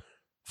 Although,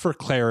 for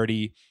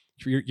clarity,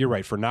 you're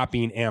right, for not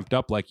being amped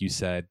up, like you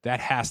said,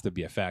 that has to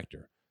be a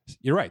factor.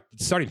 You're right.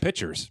 Starting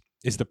pitchers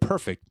is the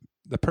perfect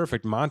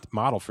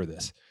model for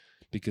this,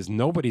 because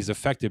nobody's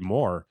affected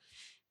more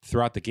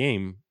throughout the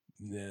game,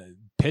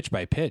 pitch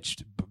by pitch,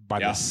 by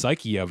the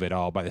psyche of it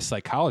all, by the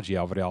psychology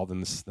of it all,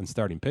 than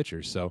starting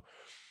pitchers. So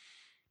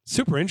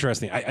super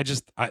interesting.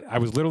 I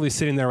was literally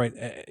sitting there,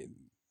 right,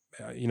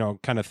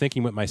 kind of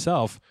thinking with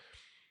myself,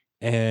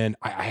 and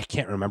I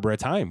can't remember a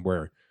time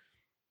where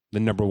the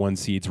number 1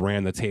 seeds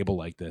ran the table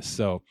like this.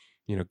 So,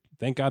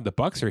 thank God the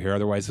Bucks are here.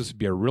 Otherwise, this would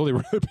be a really,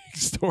 really big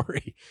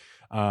story.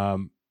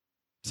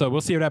 So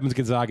we'll see what happens to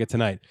Gonzaga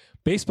tonight.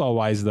 Baseball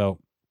wise, though,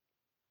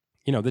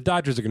 the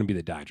Dodgers are going to be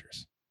the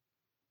Dodgers.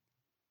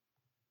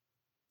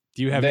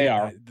 Do you have?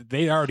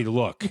 They already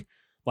look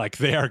like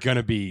they are going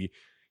to be.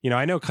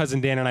 I know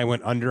Cousin Dan and I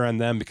went under on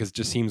them because it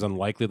just seems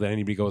unlikely that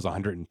anybody goes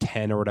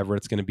 110 or whatever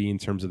it's going to be in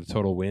terms of the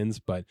total wins.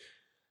 But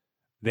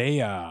they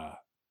are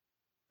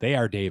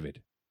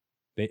David.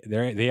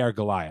 They are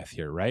Goliath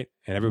here, right?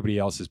 And everybody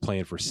else is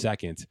playing for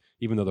second,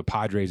 even though the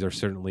Padres are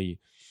certainly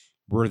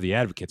worthy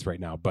advocates right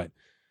now. But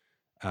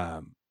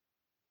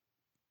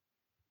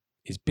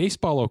is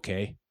baseball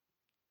okay?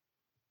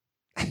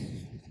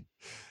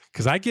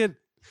 Because I get,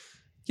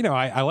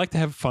 I like to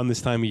have fun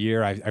this time of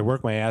year. I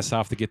work my ass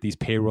off to get these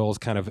payrolls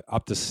kind of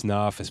up to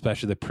snuff,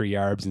 especially the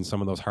pre-arbs and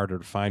some of those harder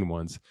to find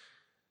ones.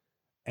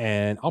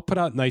 And I'll put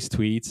out nice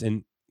tweets.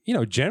 And,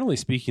 generally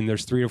speaking,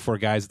 there's 3 or 4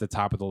 guys at the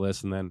top of the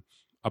list and then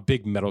a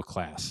big middle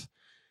class.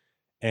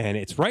 And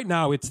it's right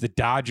now, it's the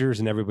Dodgers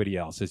and everybody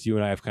else, as you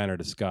and I have kind of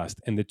discussed.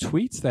 And the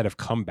tweets that have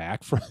come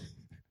back from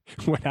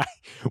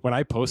when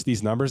I post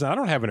these numbers, and I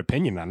don't have an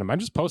opinion on them, I'm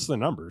just posting the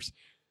numbers.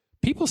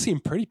 People seem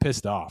pretty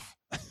pissed off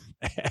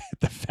at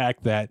the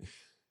fact that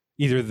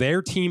either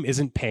their team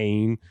isn't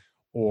paying,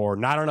 or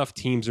not enough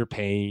teams are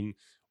paying,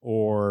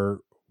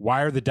 or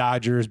why are the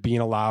Dodgers being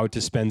allowed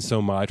to spend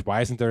so much?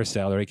 Why isn't there a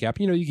salary cap?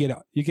 You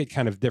get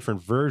kind of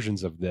different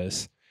versions of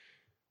this.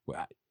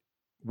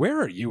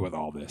 Where are you with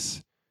all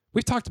this?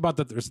 We've talked about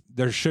that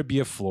there should be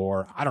a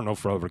floor. I don't know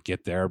if we'll ever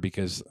get there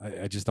because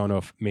I just don't know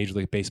if Major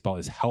League Baseball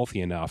is healthy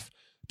enough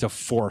to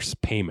force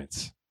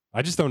payments.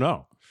 I just don't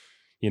know,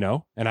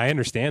 and I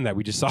understand that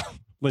we just saw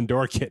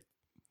Lindor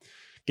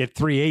get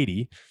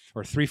 380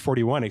 or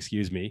 341,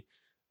 excuse me,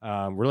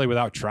 really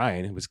without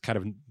trying. It was kind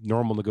of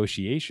normal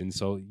negotiation.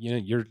 So,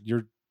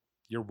 your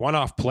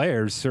one-off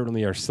players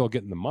certainly are still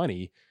getting the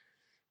money.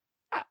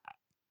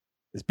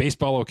 Is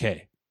baseball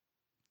okay?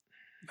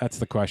 That's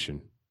the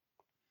question.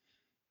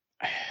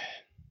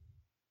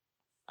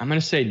 I'm going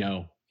to say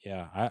no.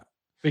 Yeah.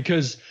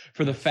 Because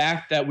for the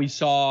fact that we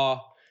saw,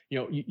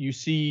 you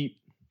see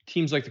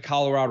teams like the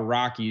Colorado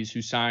Rockies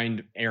who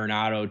signed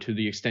Arenado to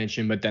the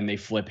extension, but then they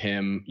flip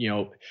him,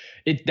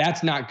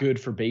 that's not good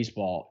for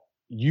baseball.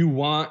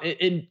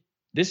 And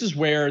this is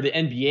where the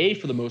NBA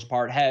for the most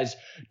part has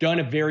done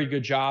a very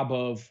good job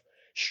of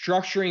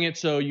structuring it.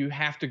 So you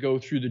have to go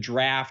through the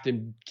draft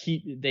and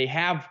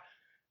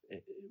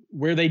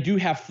where they do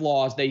have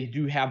flaws, they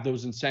do have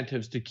those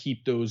incentives to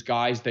keep those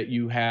guys that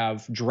you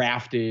have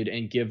drafted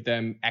and give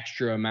them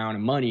extra amount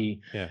of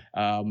money. Yeah.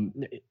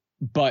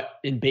 But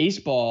in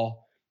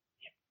baseball,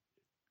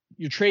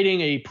 you're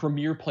trading a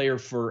premier player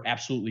for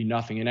absolutely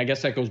nothing. And I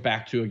guess that goes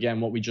back to, again,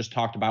 what we just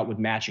talked about with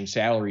matching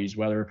salaries,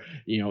 whether,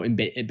 in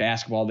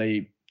basketball,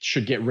 they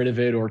should get rid of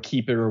it or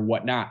keep it or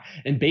whatnot.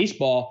 In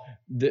baseball,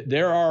 they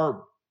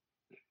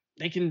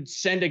can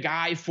send a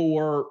guy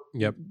for,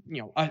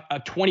 a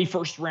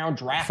 21st round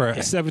draft for pick.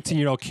 a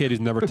 17-year-old kid who's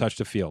never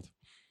touched a field.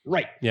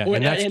 Right. Yeah.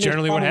 And that's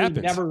generally what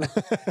happens.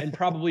 And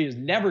probably is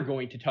never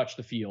going to touch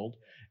the field.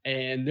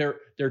 And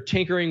they're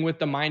tinkering with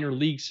the minor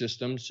league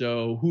system.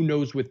 So who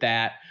knows with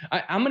that?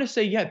 I'm going to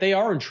say, yeah, they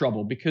are in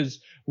trouble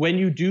because when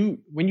you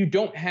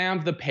don't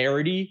have the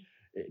parity,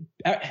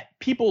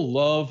 people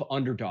love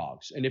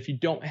underdogs. And if you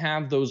don't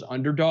have those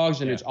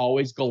underdogs and it's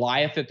always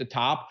Goliath at the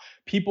top,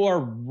 people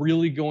are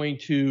really going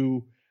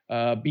to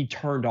be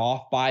turned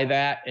off by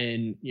that.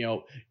 And,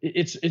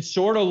 it's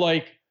sort of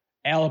like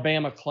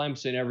Alabama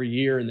Clemson every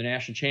year in the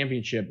national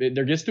championship.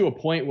 There gets to a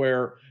point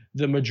where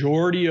the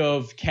majority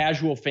of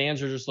casual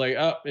fans are just like,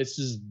 oh, this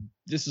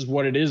is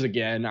what it is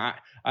again.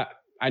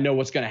 I know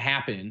what's going to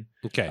happen.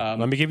 Okay.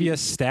 Let me give you a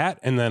stat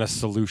and then a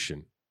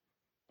solution.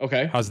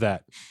 Okay. How's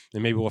that?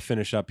 And maybe we'll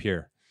finish up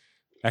here.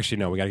 Actually,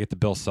 no, we got to get to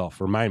Bill Self.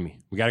 Remind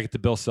me. We got to get to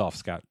Bill Self,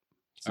 Scott.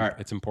 All right.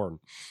 It's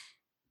important.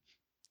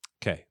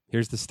 Okay.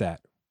 Here's the stat.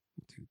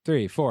 1, 2,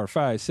 3, 4,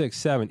 5, 6,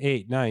 7,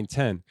 8, 9,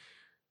 10.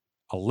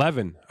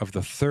 11 of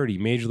the 30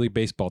 Major League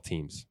Baseball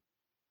teams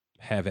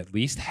have at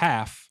least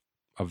half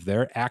of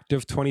their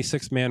active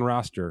 26-man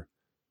roster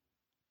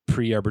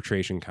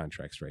pre-arbitration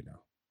contracts right now.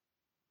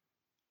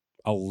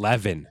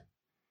 11.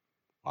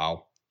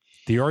 Wow.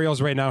 The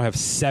Orioles right now have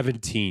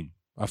 17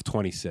 of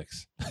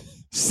 26.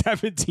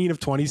 17 of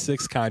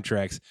 26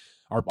 contracts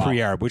are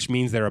pre-arb, which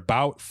means they're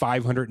about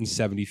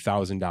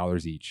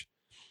 $570,000 each.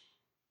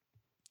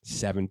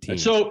 17.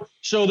 So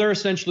they're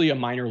essentially a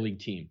minor league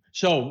team.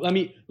 So let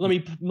me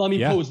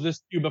pose this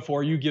to you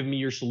before you give me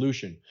your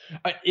solution.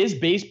 Is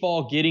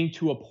baseball getting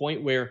to a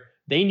point where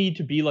they need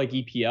to be like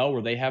EPL,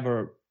 where they have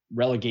a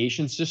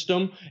relegation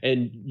system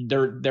and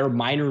their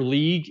minor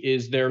league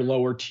is their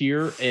lower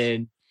tier?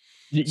 And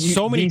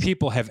so many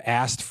people have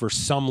asked for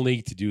some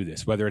league to do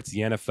this, whether it's the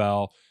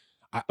NFL.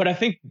 But I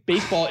think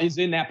baseball is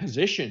in that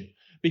position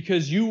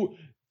because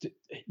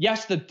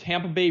yes, the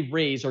Tampa Bay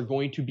Rays are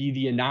going to be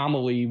the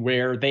anomaly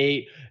where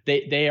they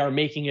are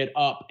making it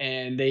up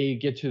and they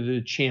get to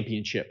the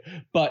championship.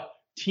 But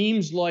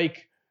teams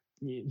like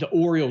the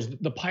Orioles,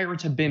 the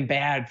Pirates have been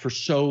bad for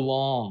so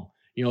long.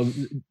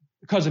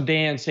 Because of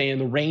Dan saying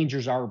the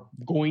Rangers are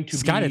going to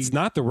Scott, it's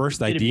not the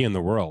worst idea in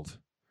the world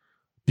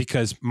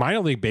because minor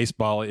league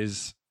baseball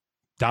is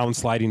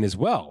downsliding as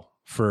well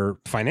for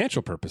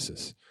financial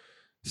purposes.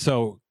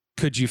 So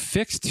could you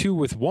fix two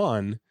with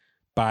one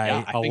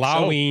by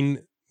allowing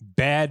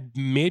bad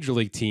major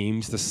league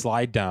teams to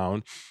slide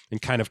down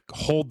and kind of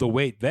hold the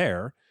weight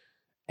there?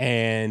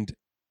 And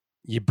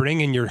you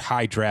bring in your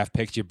high draft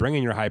picks, you bring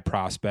in your high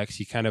prospects,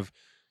 you kind of,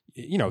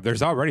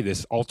 there's already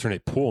this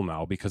alternate pool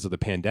now because of the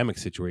pandemic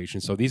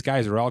situation. So these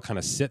guys are all kind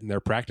of sitting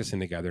there practicing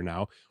together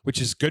now, which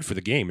is good for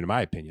the game, in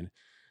my opinion.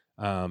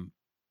 Do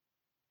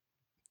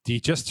you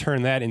just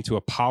turn that into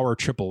a power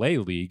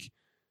AAA league,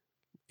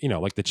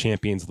 like the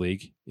Champions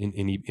League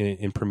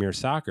in Premier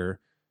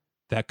Soccer,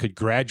 that could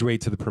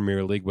graduate to the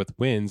Premier League with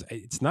wins?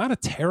 It's not a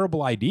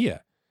terrible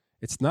idea.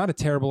 It's never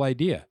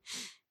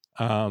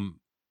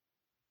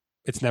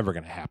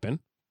going to happen,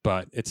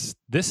 but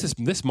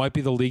this might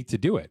be the league to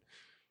do it.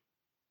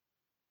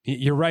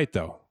 You're right,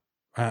 though.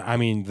 I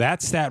mean,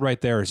 that stat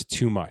right there is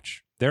too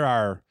much. There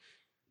are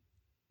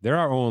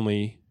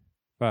only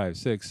 5,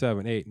 6,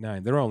 7, 8,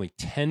 9. There are only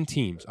 10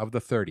 teams of the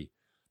 30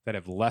 that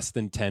have less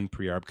than 10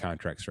 pre-arb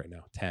contracts right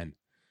now. 10.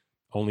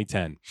 Only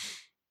 10.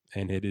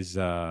 And it is,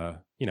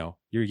 your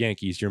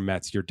Yankees, your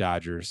Mets, your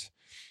Dodgers,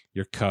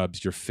 your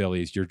Cubs, your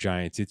Phillies, your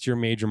Giants. It's your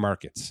major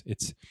markets.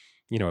 It's,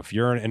 if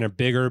you're in a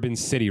big urban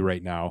city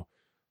right now,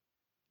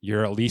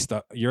 you're at least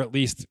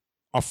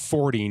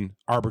affording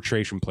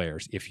arbitration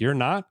players. If you're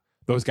not,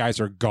 those guys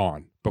are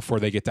gone before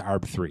they get to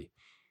ARB 3.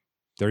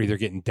 They're either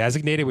getting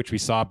designated, which we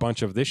saw a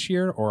bunch of this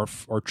year, or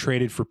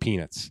traded for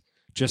peanuts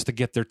just to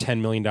get their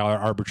 $10 million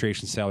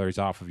arbitration salaries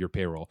off of your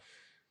payroll.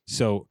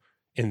 So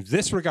in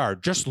this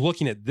regard, just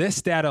looking at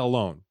this data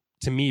alone,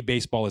 to me,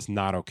 baseball is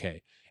not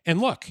okay. And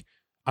look,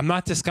 I'm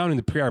not discounting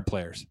the pre-arb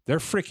players. They're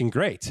freaking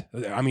great.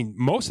 I mean,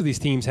 most of these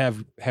teams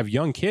have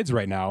young kids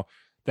right now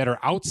that are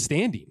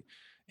outstanding.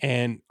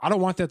 And I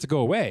don't want that to go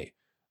away.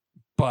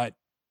 But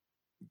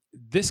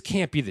this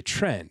can't be the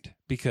trend,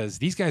 because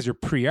these guys are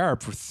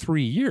pre-arb for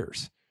 3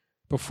 years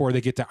before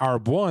they get to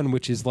ARB 1,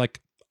 which is like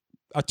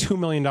a $2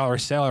 million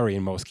salary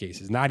in most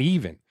cases, not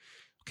even.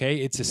 Okay.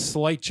 It's a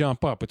slight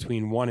jump up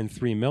between 1 and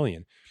 3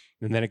 million.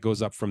 And then it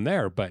goes up from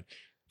there. But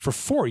for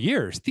 4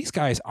 years, these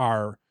guys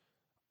are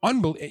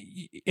unbelievable.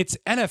 It's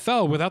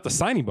NFL without the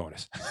signing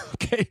bonus.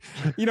 Okay.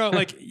 You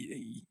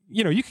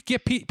could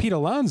get Pete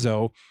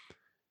Alonso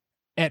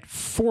at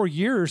 4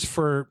 years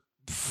for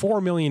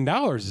 $4 million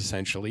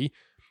essentially.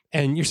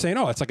 And you're saying,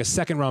 oh, it's like a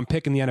second round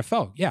pick in the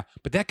NFL. Yeah.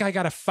 But that guy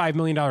got a $5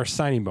 million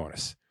signing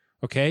bonus.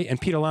 Okay. And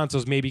Pete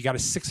Alonso's maybe got a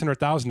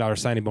 $600,000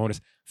 signing bonus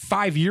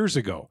 5 years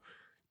ago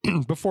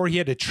before he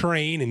had to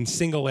train in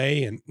single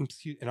A and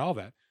all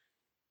that.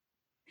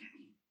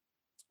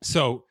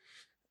 So,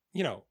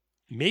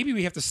 maybe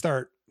we have to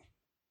start.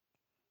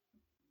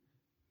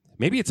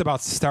 Maybe it's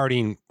about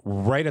starting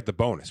right at the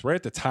bonus, right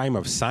at the time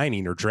of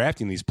signing or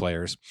drafting these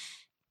players,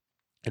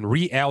 and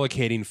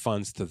reallocating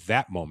funds to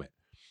that moment,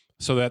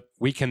 so that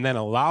we can then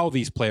allow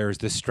these players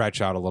to stretch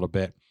out a little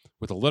bit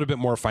with a little bit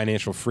more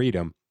financial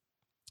freedom,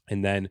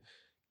 and then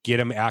get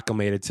them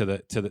acclimated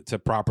to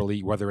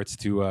properly, whether it's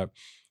to a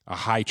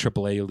high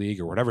AAA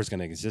league or whatever's going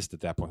to exist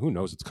at that point. Who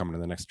knows what's coming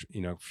in the next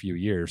few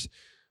years.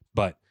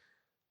 But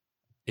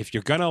if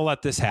you're going to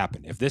let this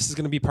happen, if this is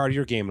going to be part of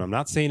your game, and I'm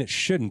not saying it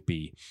shouldn't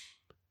be,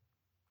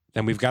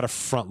 then we've got to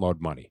front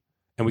load money,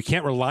 and we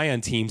can't rely on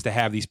teams to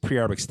have these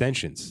pre-arb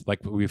extensions like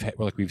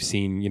we've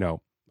seen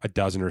a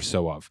dozen or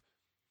so of.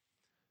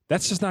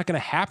 That's just not going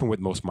to happen with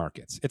most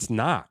markets. It's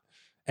not.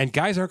 And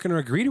guys aren't going to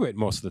agree to it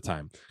most of the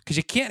time, because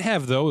you can't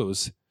have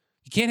those.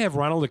 You can't have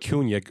Ronald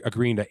Acuna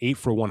agreeing to 8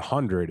 for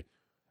 100,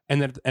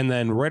 and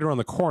then right around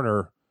the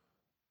corner,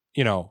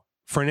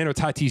 Fernando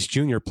Tatis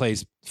Jr.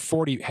 plays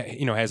 40,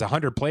 has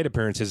 100 plate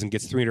appearances and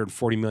gets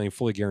 $340 million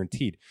fully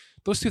guaranteed.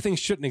 Those two things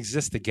shouldn't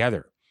exist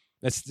together.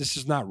 This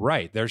is not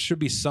right. There should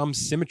be some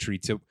symmetry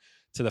to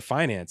the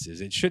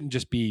finances. It shouldn't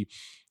just be,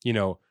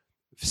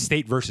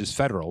 state versus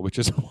federal, which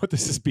is what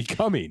this is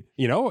becoming.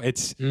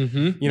 It's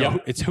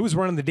it's who's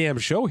running the damn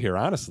show here,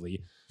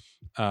 honestly.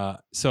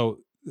 So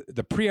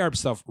the pre-arb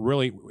stuff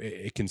really,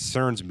 it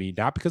concerns me,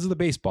 not because of the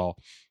baseball,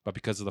 but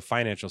because of the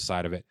financial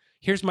side of it.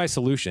 Here's my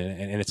solution,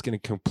 and it's going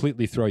to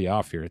completely throw you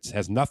off here. It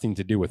has nothing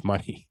to do with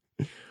money.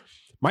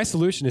 My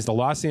solution is the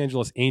Los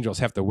Angeles Angels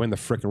have to win the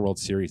frickin' World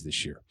Series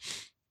this year.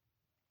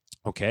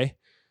 Okay?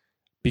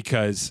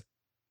 Because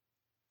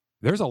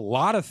there's a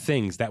lot of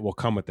things that will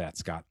come with that,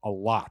 Scott. A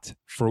lot.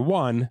 For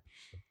one,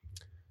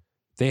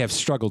 they have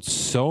struggled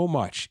so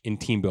much in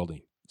team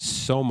building,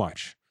 so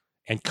much,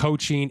 and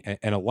coaching,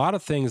 and a lot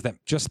of things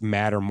that just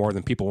matter more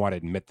than people want to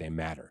admit they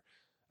matter.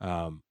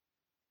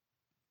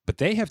 But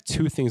they have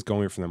two things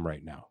going for them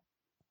right now.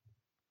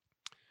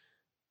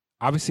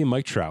 Obviously,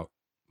 Mike Trout,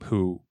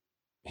 who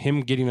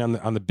him getting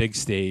on the big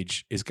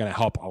stage is going to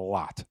help a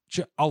lot,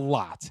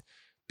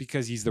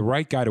 because he's the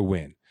right guy to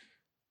win.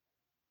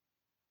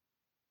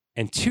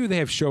 And two, they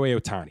have Shohei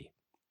Ohtani.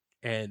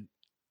 And,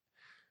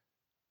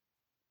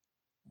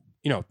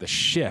 the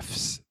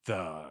shifts,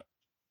 the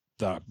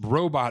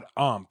robot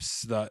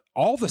umps,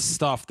 all the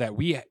stuff that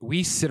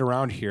we sit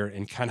around here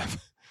and kind of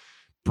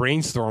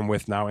brainstorm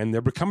with now, and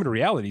they're becoming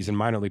realities in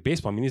minor league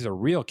baseball. I mean, these are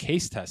real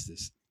case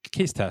tests,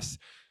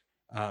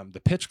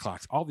 the pitch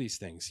clocks, all these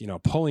things,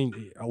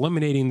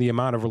 eliminating the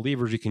amount of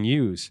relievers you can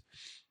use.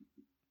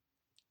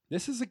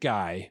 This is a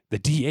guy, the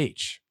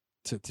DH,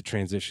 to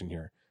transition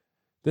here.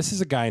 This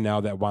is a guy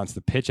now that wants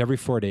to pitch every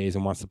 4 days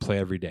and wants to play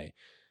every day.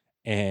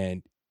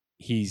 And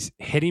he's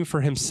hitting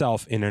for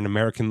himself in an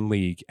American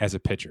League as a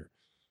pitcher.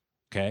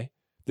 Okay?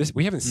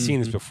 We haven't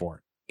seen this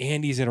before.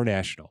 And he's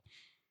international.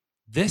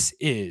 This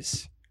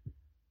is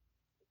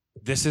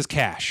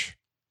cash.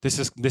 This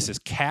is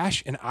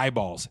cash and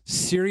eyeballs,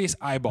 serious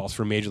eyeballs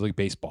for Major League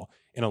Baseball,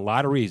 in a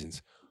lot of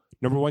reasons.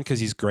 Number one, because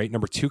he's great.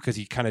 Number two, because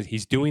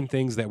he's doing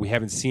things that we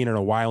haven't seen in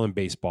a while in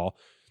baseball.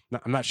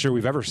 I'm not sure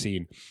we've ever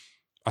seen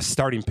a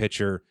starting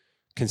pitcher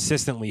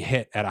consistently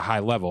hit at a high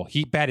level.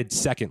 He batted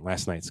second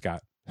last night,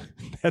 Scott.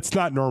 That's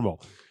not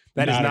normal.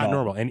 That is not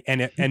normal.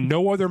 And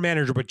no other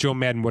manager but Joe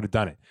Madden would have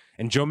done it.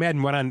 And Joe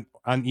Madden went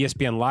on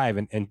ESPN Live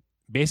and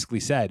basically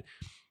said,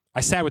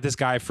 I sat with this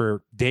guy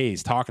for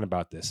days talking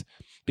about this,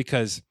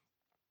 because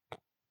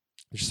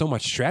there's so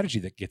much strategy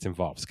that gets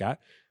involved, Scott.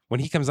 When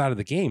he comes out of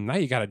the game, now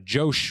you got a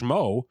Joe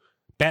Schmo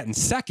batting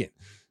second.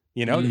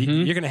 You're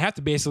going to have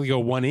to basically go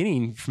one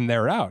inning from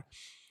there out.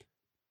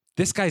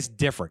 This guy's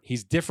different.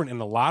 He's different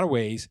in a lot of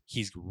ways.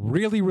 He's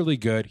really, really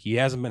good. He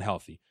hasn't been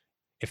healthy.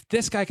 If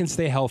this guy can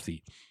stay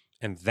healthy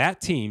And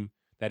that team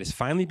that has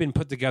finally been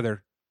put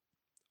together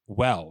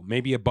well,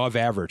 maybe above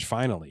average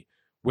finally,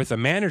 with a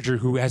manager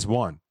who has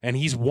won. And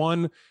he's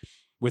won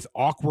with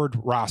awkward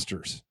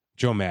rosters,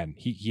 Joe Madden.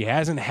 He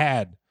hasn't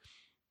had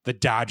the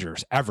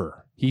Dodgers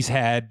ever. He's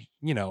had,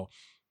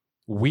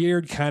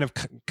 weird kind of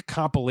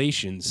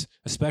compilations,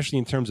 especially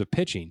in terms of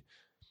pitching.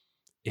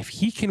 If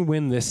he can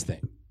win this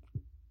thing,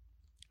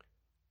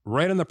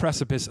 right on the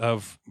precipice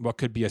of what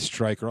could be a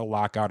strike or a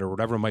lockout or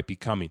whatever might be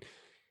coming,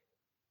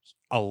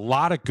 a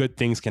lot of good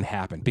things can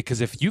happen. Because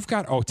if you've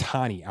got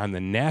Ohtani on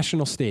the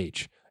national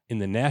stage, in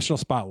the national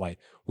spotlight,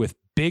 with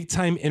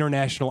big-time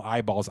international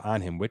eyeballs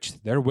on him,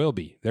 which there will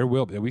be.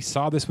 We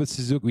saw this with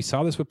Suzuki. We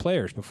saw this with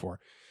players before.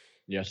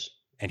 Yes.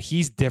 And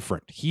he's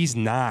different. He's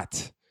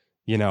not,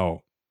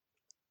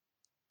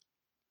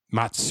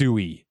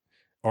 Matsui,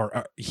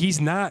 or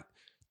he's not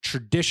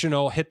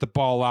traditional, hit the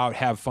ball out,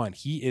 have fun.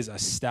 He is a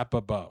step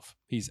above.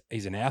 He's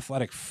an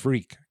athletic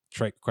freak,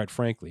 quite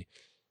frankly.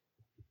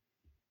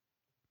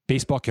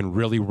 Baseball can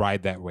really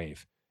ride that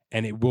wave,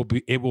 and it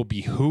will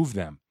behoove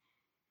them.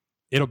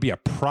 It'll be a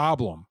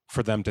problem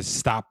for them to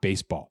stop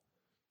baseball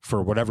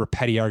for whatever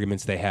petty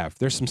arguments they have.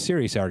 There's some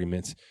serious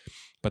arguments,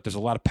 but there's a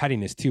lot of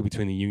pettiness too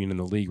between the union and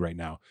the league right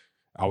now.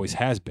 Always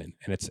has been,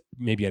 and it's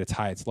maybe at its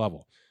highest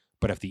level.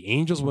 But if the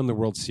Angels win the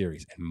World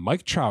Series and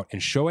Mike Trout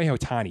and Shohei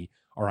Ohtani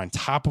are on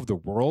top of the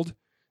world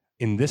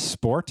in this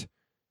sport,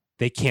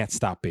 they can't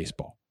stop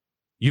baseball.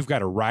 You've got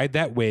to ride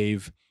that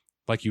wave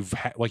like you've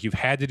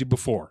had to do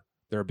before.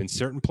 There have been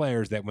certain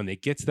players that when they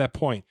get to that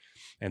point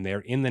and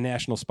they're in the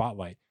national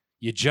spotlight,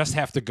 you just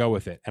have to go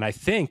with it. And I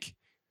think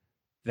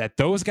that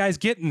those guys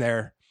getting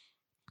there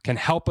can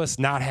help us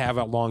not have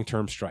a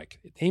long-term strike.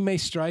 They may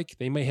strike,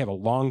 they may have a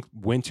long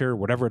winter,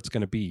 whatever it's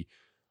going to be.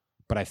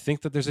 But I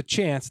think that there's a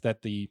chance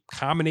that the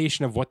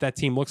combination of what that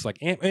team looks like,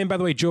 and by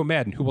the way, Joe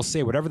Madden, who will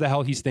say whatever the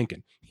hell he's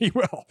thinking, he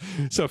will.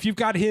 So if you've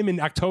got him in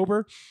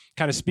October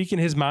kind of speaking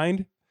his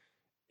mind,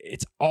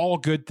 it's all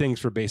good things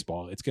for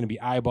baseball. It's going to be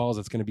eyeballs.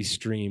 It's going to be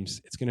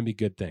streams. It's going to be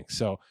good things.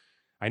 So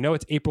I know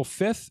it's April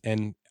 5th,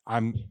 and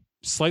I'm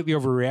slightly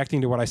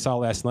overreacting to what I saw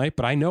last night,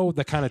 but I know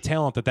the kind of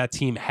talent that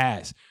team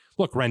has.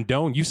 Look,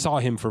 Rendon, you saw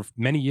him for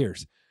many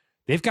years.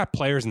 They've got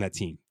players in that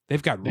team.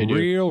 They've got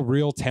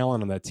real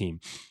talent on that team,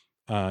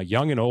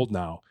 young and old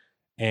now.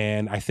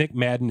 And I think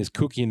Madden is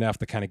kooky enough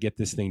to kind of get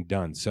this thing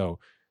done. So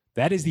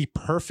that is the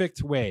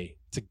perfect way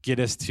to get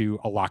us to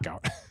a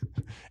lockout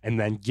and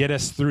then get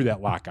us through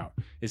that lockout,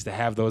 is to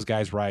have those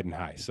guys riding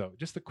high. So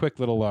just a quick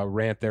little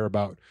rant there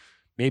about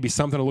maybe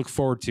something to look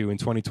forward to in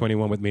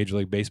 2021 with Major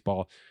League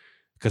Baseball.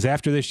 Because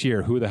after this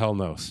year, who the hell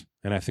knows?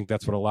 And I think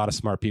that's what a lot of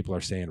smart people are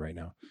saying right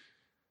now.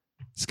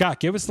 Scott,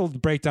 give us a little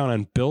breakdown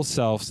on Bill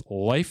Self's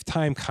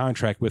lifetime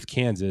contract with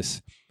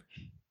Kansas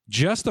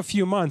just a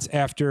few months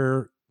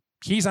after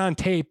he's on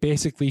tape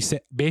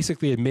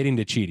basically admitting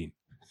to cheating.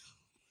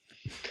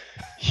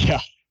 Yeah.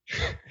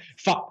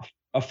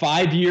 A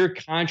 5-year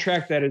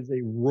contract that is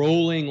a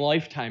rolling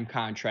lifetime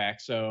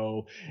contract.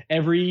 So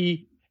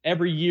every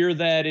year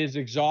that is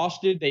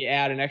exhausted, they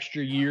add an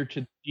extra year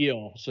to the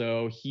deal.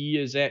 So he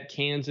is at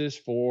Kansas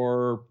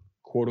for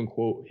quote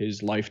unquote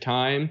his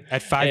lifetime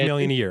at $5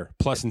 million a year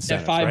plus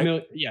incentives.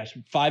 Right? Yes,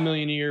 $5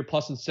 million a year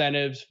plus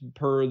incentives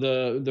per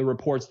the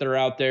reports that are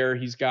out there.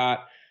 He's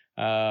got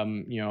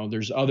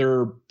there's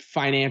other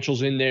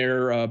financials in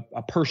there,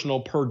 a personal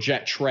per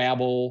jet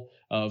travel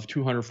of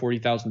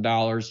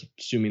 $240,000,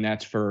 assuming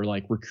that's for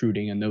like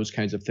recruiting and those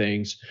kinds of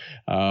things,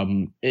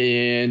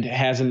 and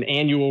has an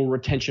annual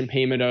retention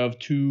payment of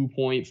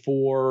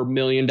 $2.4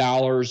 million.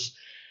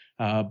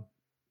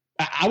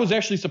 I was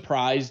actually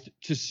surprised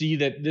to see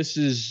that this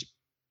is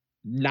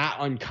not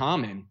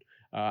uncommon.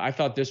 I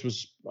thought this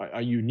was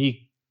a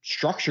unique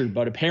structure,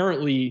 but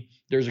apparently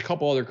there's a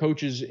couple other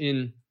coaches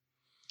in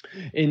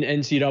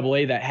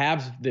NCAA that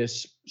have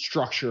this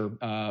structure.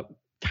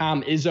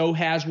 Tom Izzo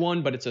has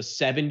one, but it's a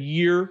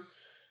 7-year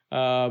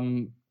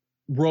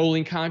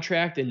rolling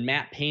contract, and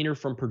Matt Painter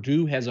from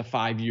Purdue has a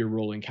 5-year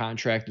rolling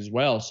contract as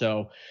well.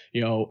 So,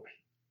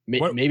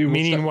 maybe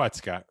meaning what,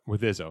 Scott,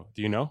 with Izzo?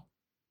 Do you know?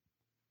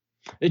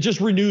 It just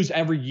renews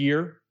every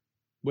year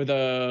with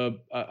a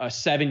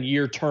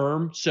 7-year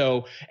term.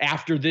 So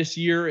after this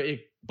year, it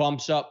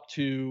bumps up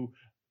to,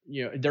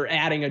 they're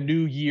adding a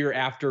new year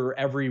after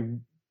every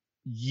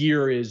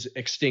year is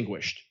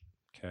extinguished.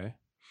 Okay.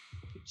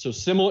 So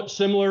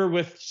similar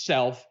with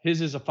Self,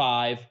 his is a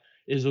 5,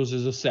 Izzo's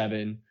is a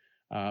 7.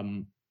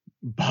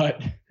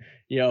 But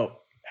the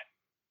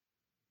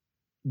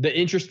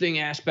interesting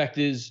aspect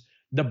is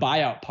the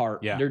buyout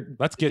part. Yeah.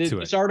 Let's get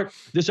to it.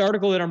 This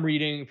article that I'm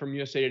reading from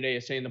USA Today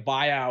is saying the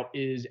buyout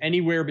is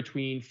anywhere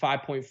between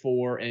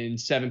 $5.4 and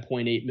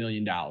 $7.8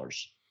 million.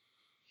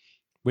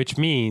 Which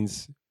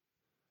means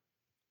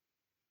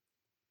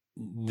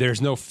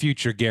there's no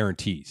future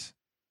guarantees.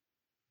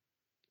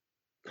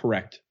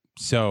 Correct.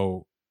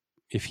 So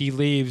if he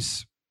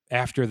leaves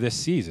after this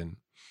season,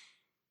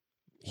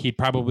 he'd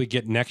probably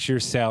get next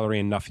year's salary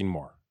and nothing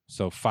more.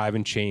 So 5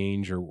 and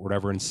change or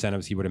whatever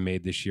incentives he would have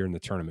made this year in the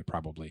tournament,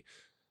 probably.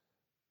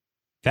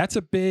 That's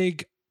a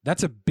big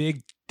That's a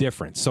big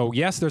difference. So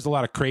yes, there's a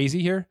lot of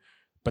crazy here,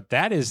 but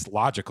that is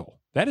logical.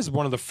 That is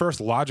one of the first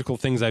logical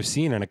things I've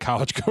seen in a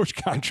college coach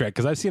contract,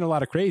 because I've seen a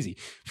lot of crazy.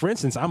 For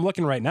instance, I'm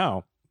looking right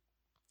now.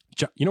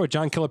 You know what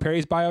John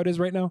Calipari's buyout is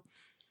right now?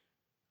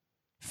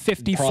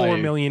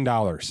 $54 million.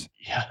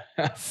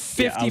 Yeah.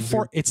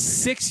 54. It's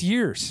 6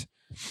 years.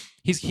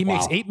 He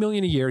makes $8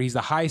 million a year. He's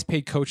the highest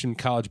paid coach in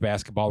college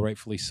basketball,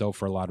 rightfully so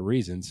for a lot of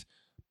reasons.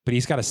 But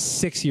he's got a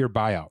 6-year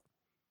buyout.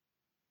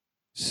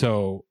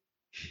 So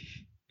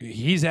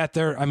he's at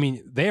their, I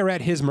mean, they are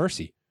at his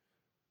mercy.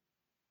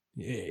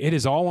 It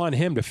is all on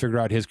him to figure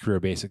out his career,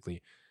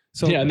 basically.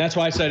 So yeah, and that's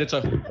why I said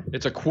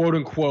it's a quote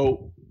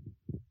unquote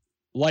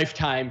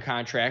lifetime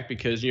contract,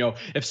 because, you know,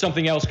 if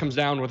something else comes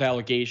down with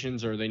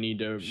allegations or they need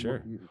to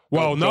sure.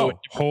 Well, no,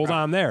 hold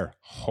on there.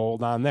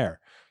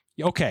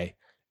 Okay.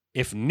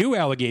 If new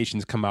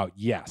allegations come out,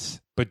 yes.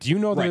 But do you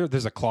know that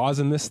there's a clause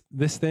in this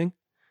thing?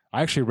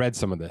 I actually read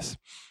some of this.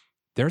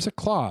 There's a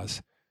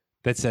clause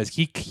that says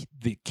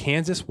the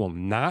Kansas will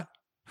not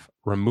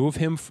remove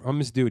him from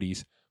his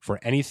duties for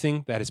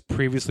anything that has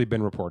previously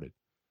been reported.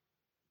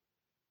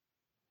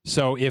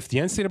 So if the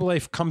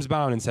NCAA comes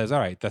down and says, all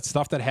right, that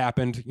stuff that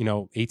happened,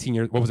 18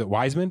 years, what was it,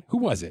 Wiseman? Who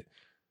was it?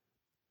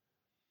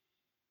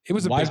 It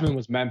was Wiseman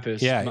was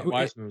Memphis. Yeah.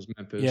 Wiseman was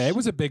Memphis. Yeah, it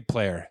was a big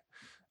player.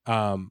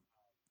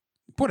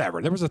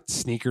 Whatever. There was a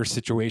sneaker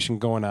situation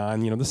going on,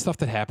 the stuff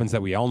that happens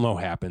that we all know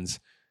happens.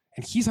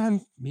 And he's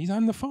on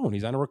the phone.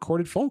 He's on a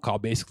recorded phone call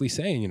basically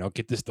saying,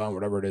 get this done,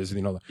 whatever it is,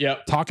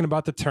 talking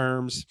about the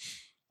terms.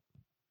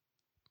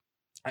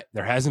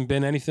 There hasn't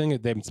been anything.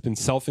 It's been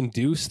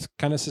self-induced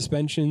kind of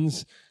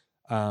suspensions.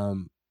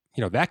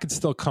 That could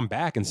still come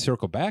back and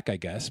circle back, I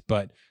guess.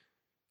 But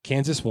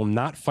Kansas will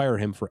not fire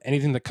him for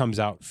anything that comes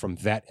out from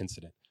that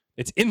incident.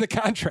 It's in the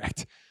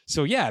contract.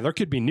 So, yeah, there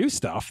could be new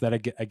stuff that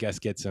I guess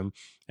gets him.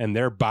 And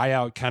their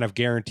buyout kind of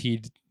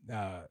guaranteed,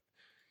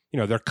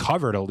 they're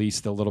covered at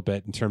least a little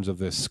bit in terms of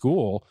the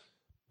school.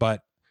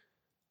 But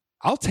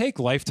I'll take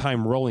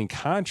lifetime rolling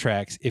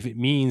contracts if it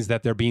means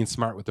that they're being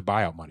smart with the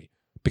buyout money.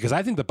 Because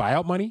I think the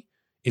buyout money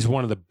is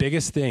one of the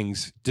biggest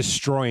things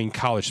destroying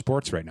college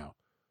sports right now.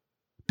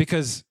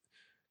 Because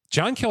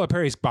John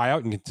Calipari's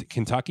buyout in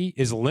Kentucky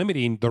is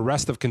limiting the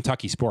rest of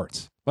Kentucky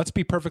sports. Let's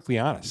be perfectly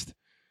honest.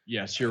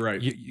 Yes, you're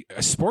right.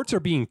 Sports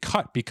are being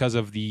cut because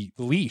of the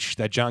leash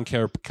that John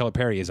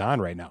Calipari is on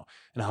right now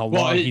and how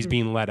long he's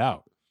being let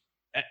out.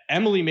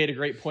 Emily made a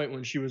great point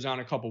when she was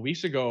on a couple of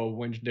weeks ago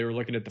when they were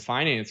looking at the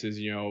finances,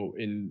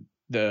 in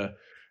the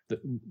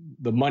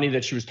money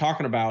that she was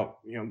talking about,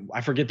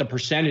 I forget the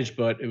percentage,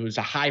 but it was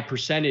a high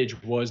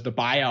percentage was the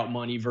buyout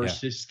money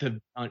versus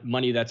the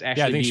money that's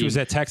actually. Yeah, I think she was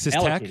at Texas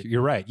allocated. Tech.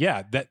 You're right.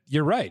 Yeah,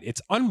 you're right.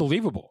 It's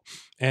unbelievable.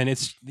 And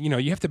it's,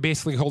 you have to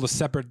basically hold a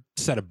separate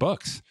set of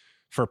books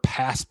for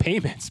past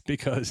payments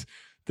because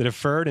the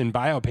deferred and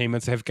buyout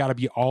payments have got to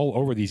be all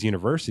over these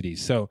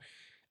universities. So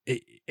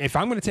if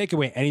I'm going to take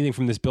away anything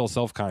from this Bill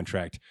Self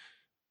contract,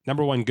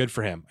 number one, good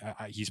for him.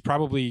 He's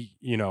probably,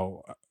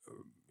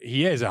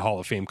 he is a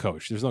Hall of Fame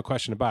coach. There's no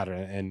question about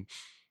it. And,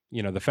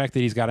 the fact that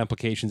he's got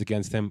implications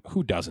against him,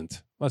 who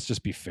doesn't? Let's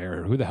just be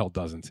fair. Who the hell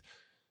doesn't?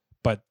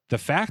 But the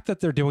fact that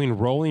they're doing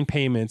rolling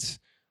payments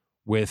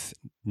with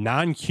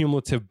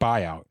non-cumulative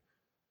buyout,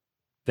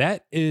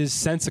 that is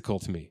sensical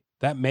to me.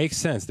 That makes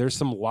sense. There's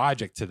some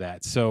logic to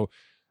that. So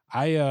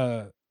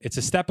it's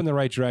a step in the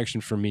right direction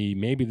for me.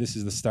 Maybe this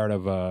is the start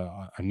of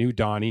a new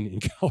dawning in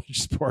college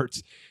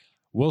sports.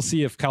 We'll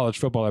see if college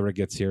football ever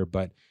gets here,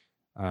 but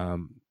a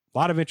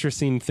lot of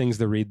interesting things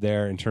to read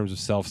there in terms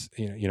of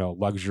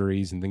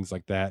luxuries and things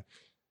like that.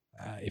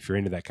 If you're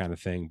into that kind of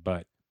thing,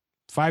 but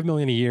 $5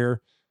 million a year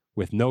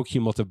with no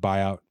cumulative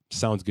buyout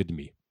sounds good to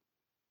me.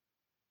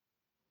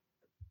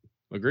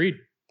 Agreed.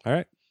 All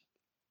right.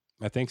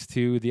 My thanks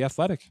to The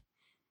Athletic.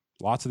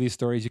 Lots of these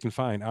stories you can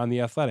find on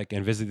The Athletic,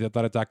 and visit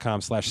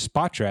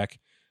theathletic.com/spottrack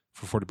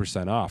for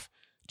 40% off.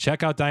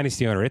 Check out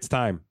Dynasty Owner. It's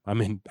time.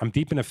 I'm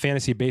deep into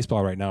fantasy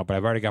baseball right now, but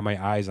I've already got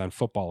my eyes on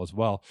football as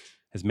well,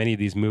 as many of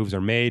these moves are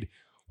made.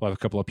 We'll have a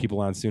couple of people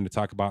on soon to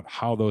talk about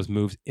how those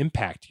moves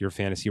impact your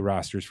fantasy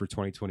rosters for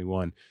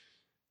 2021.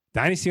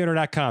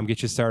 DynastyOwner.com.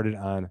 Get you started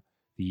on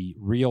the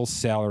real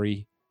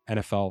salary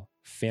NFL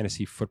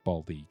Fantasy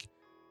Football League.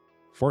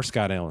 For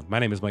Scott Allen, my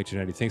name is Mike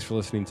Giannetti. Thanks for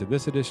listening to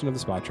this edition of the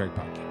Spot Track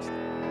Podcast.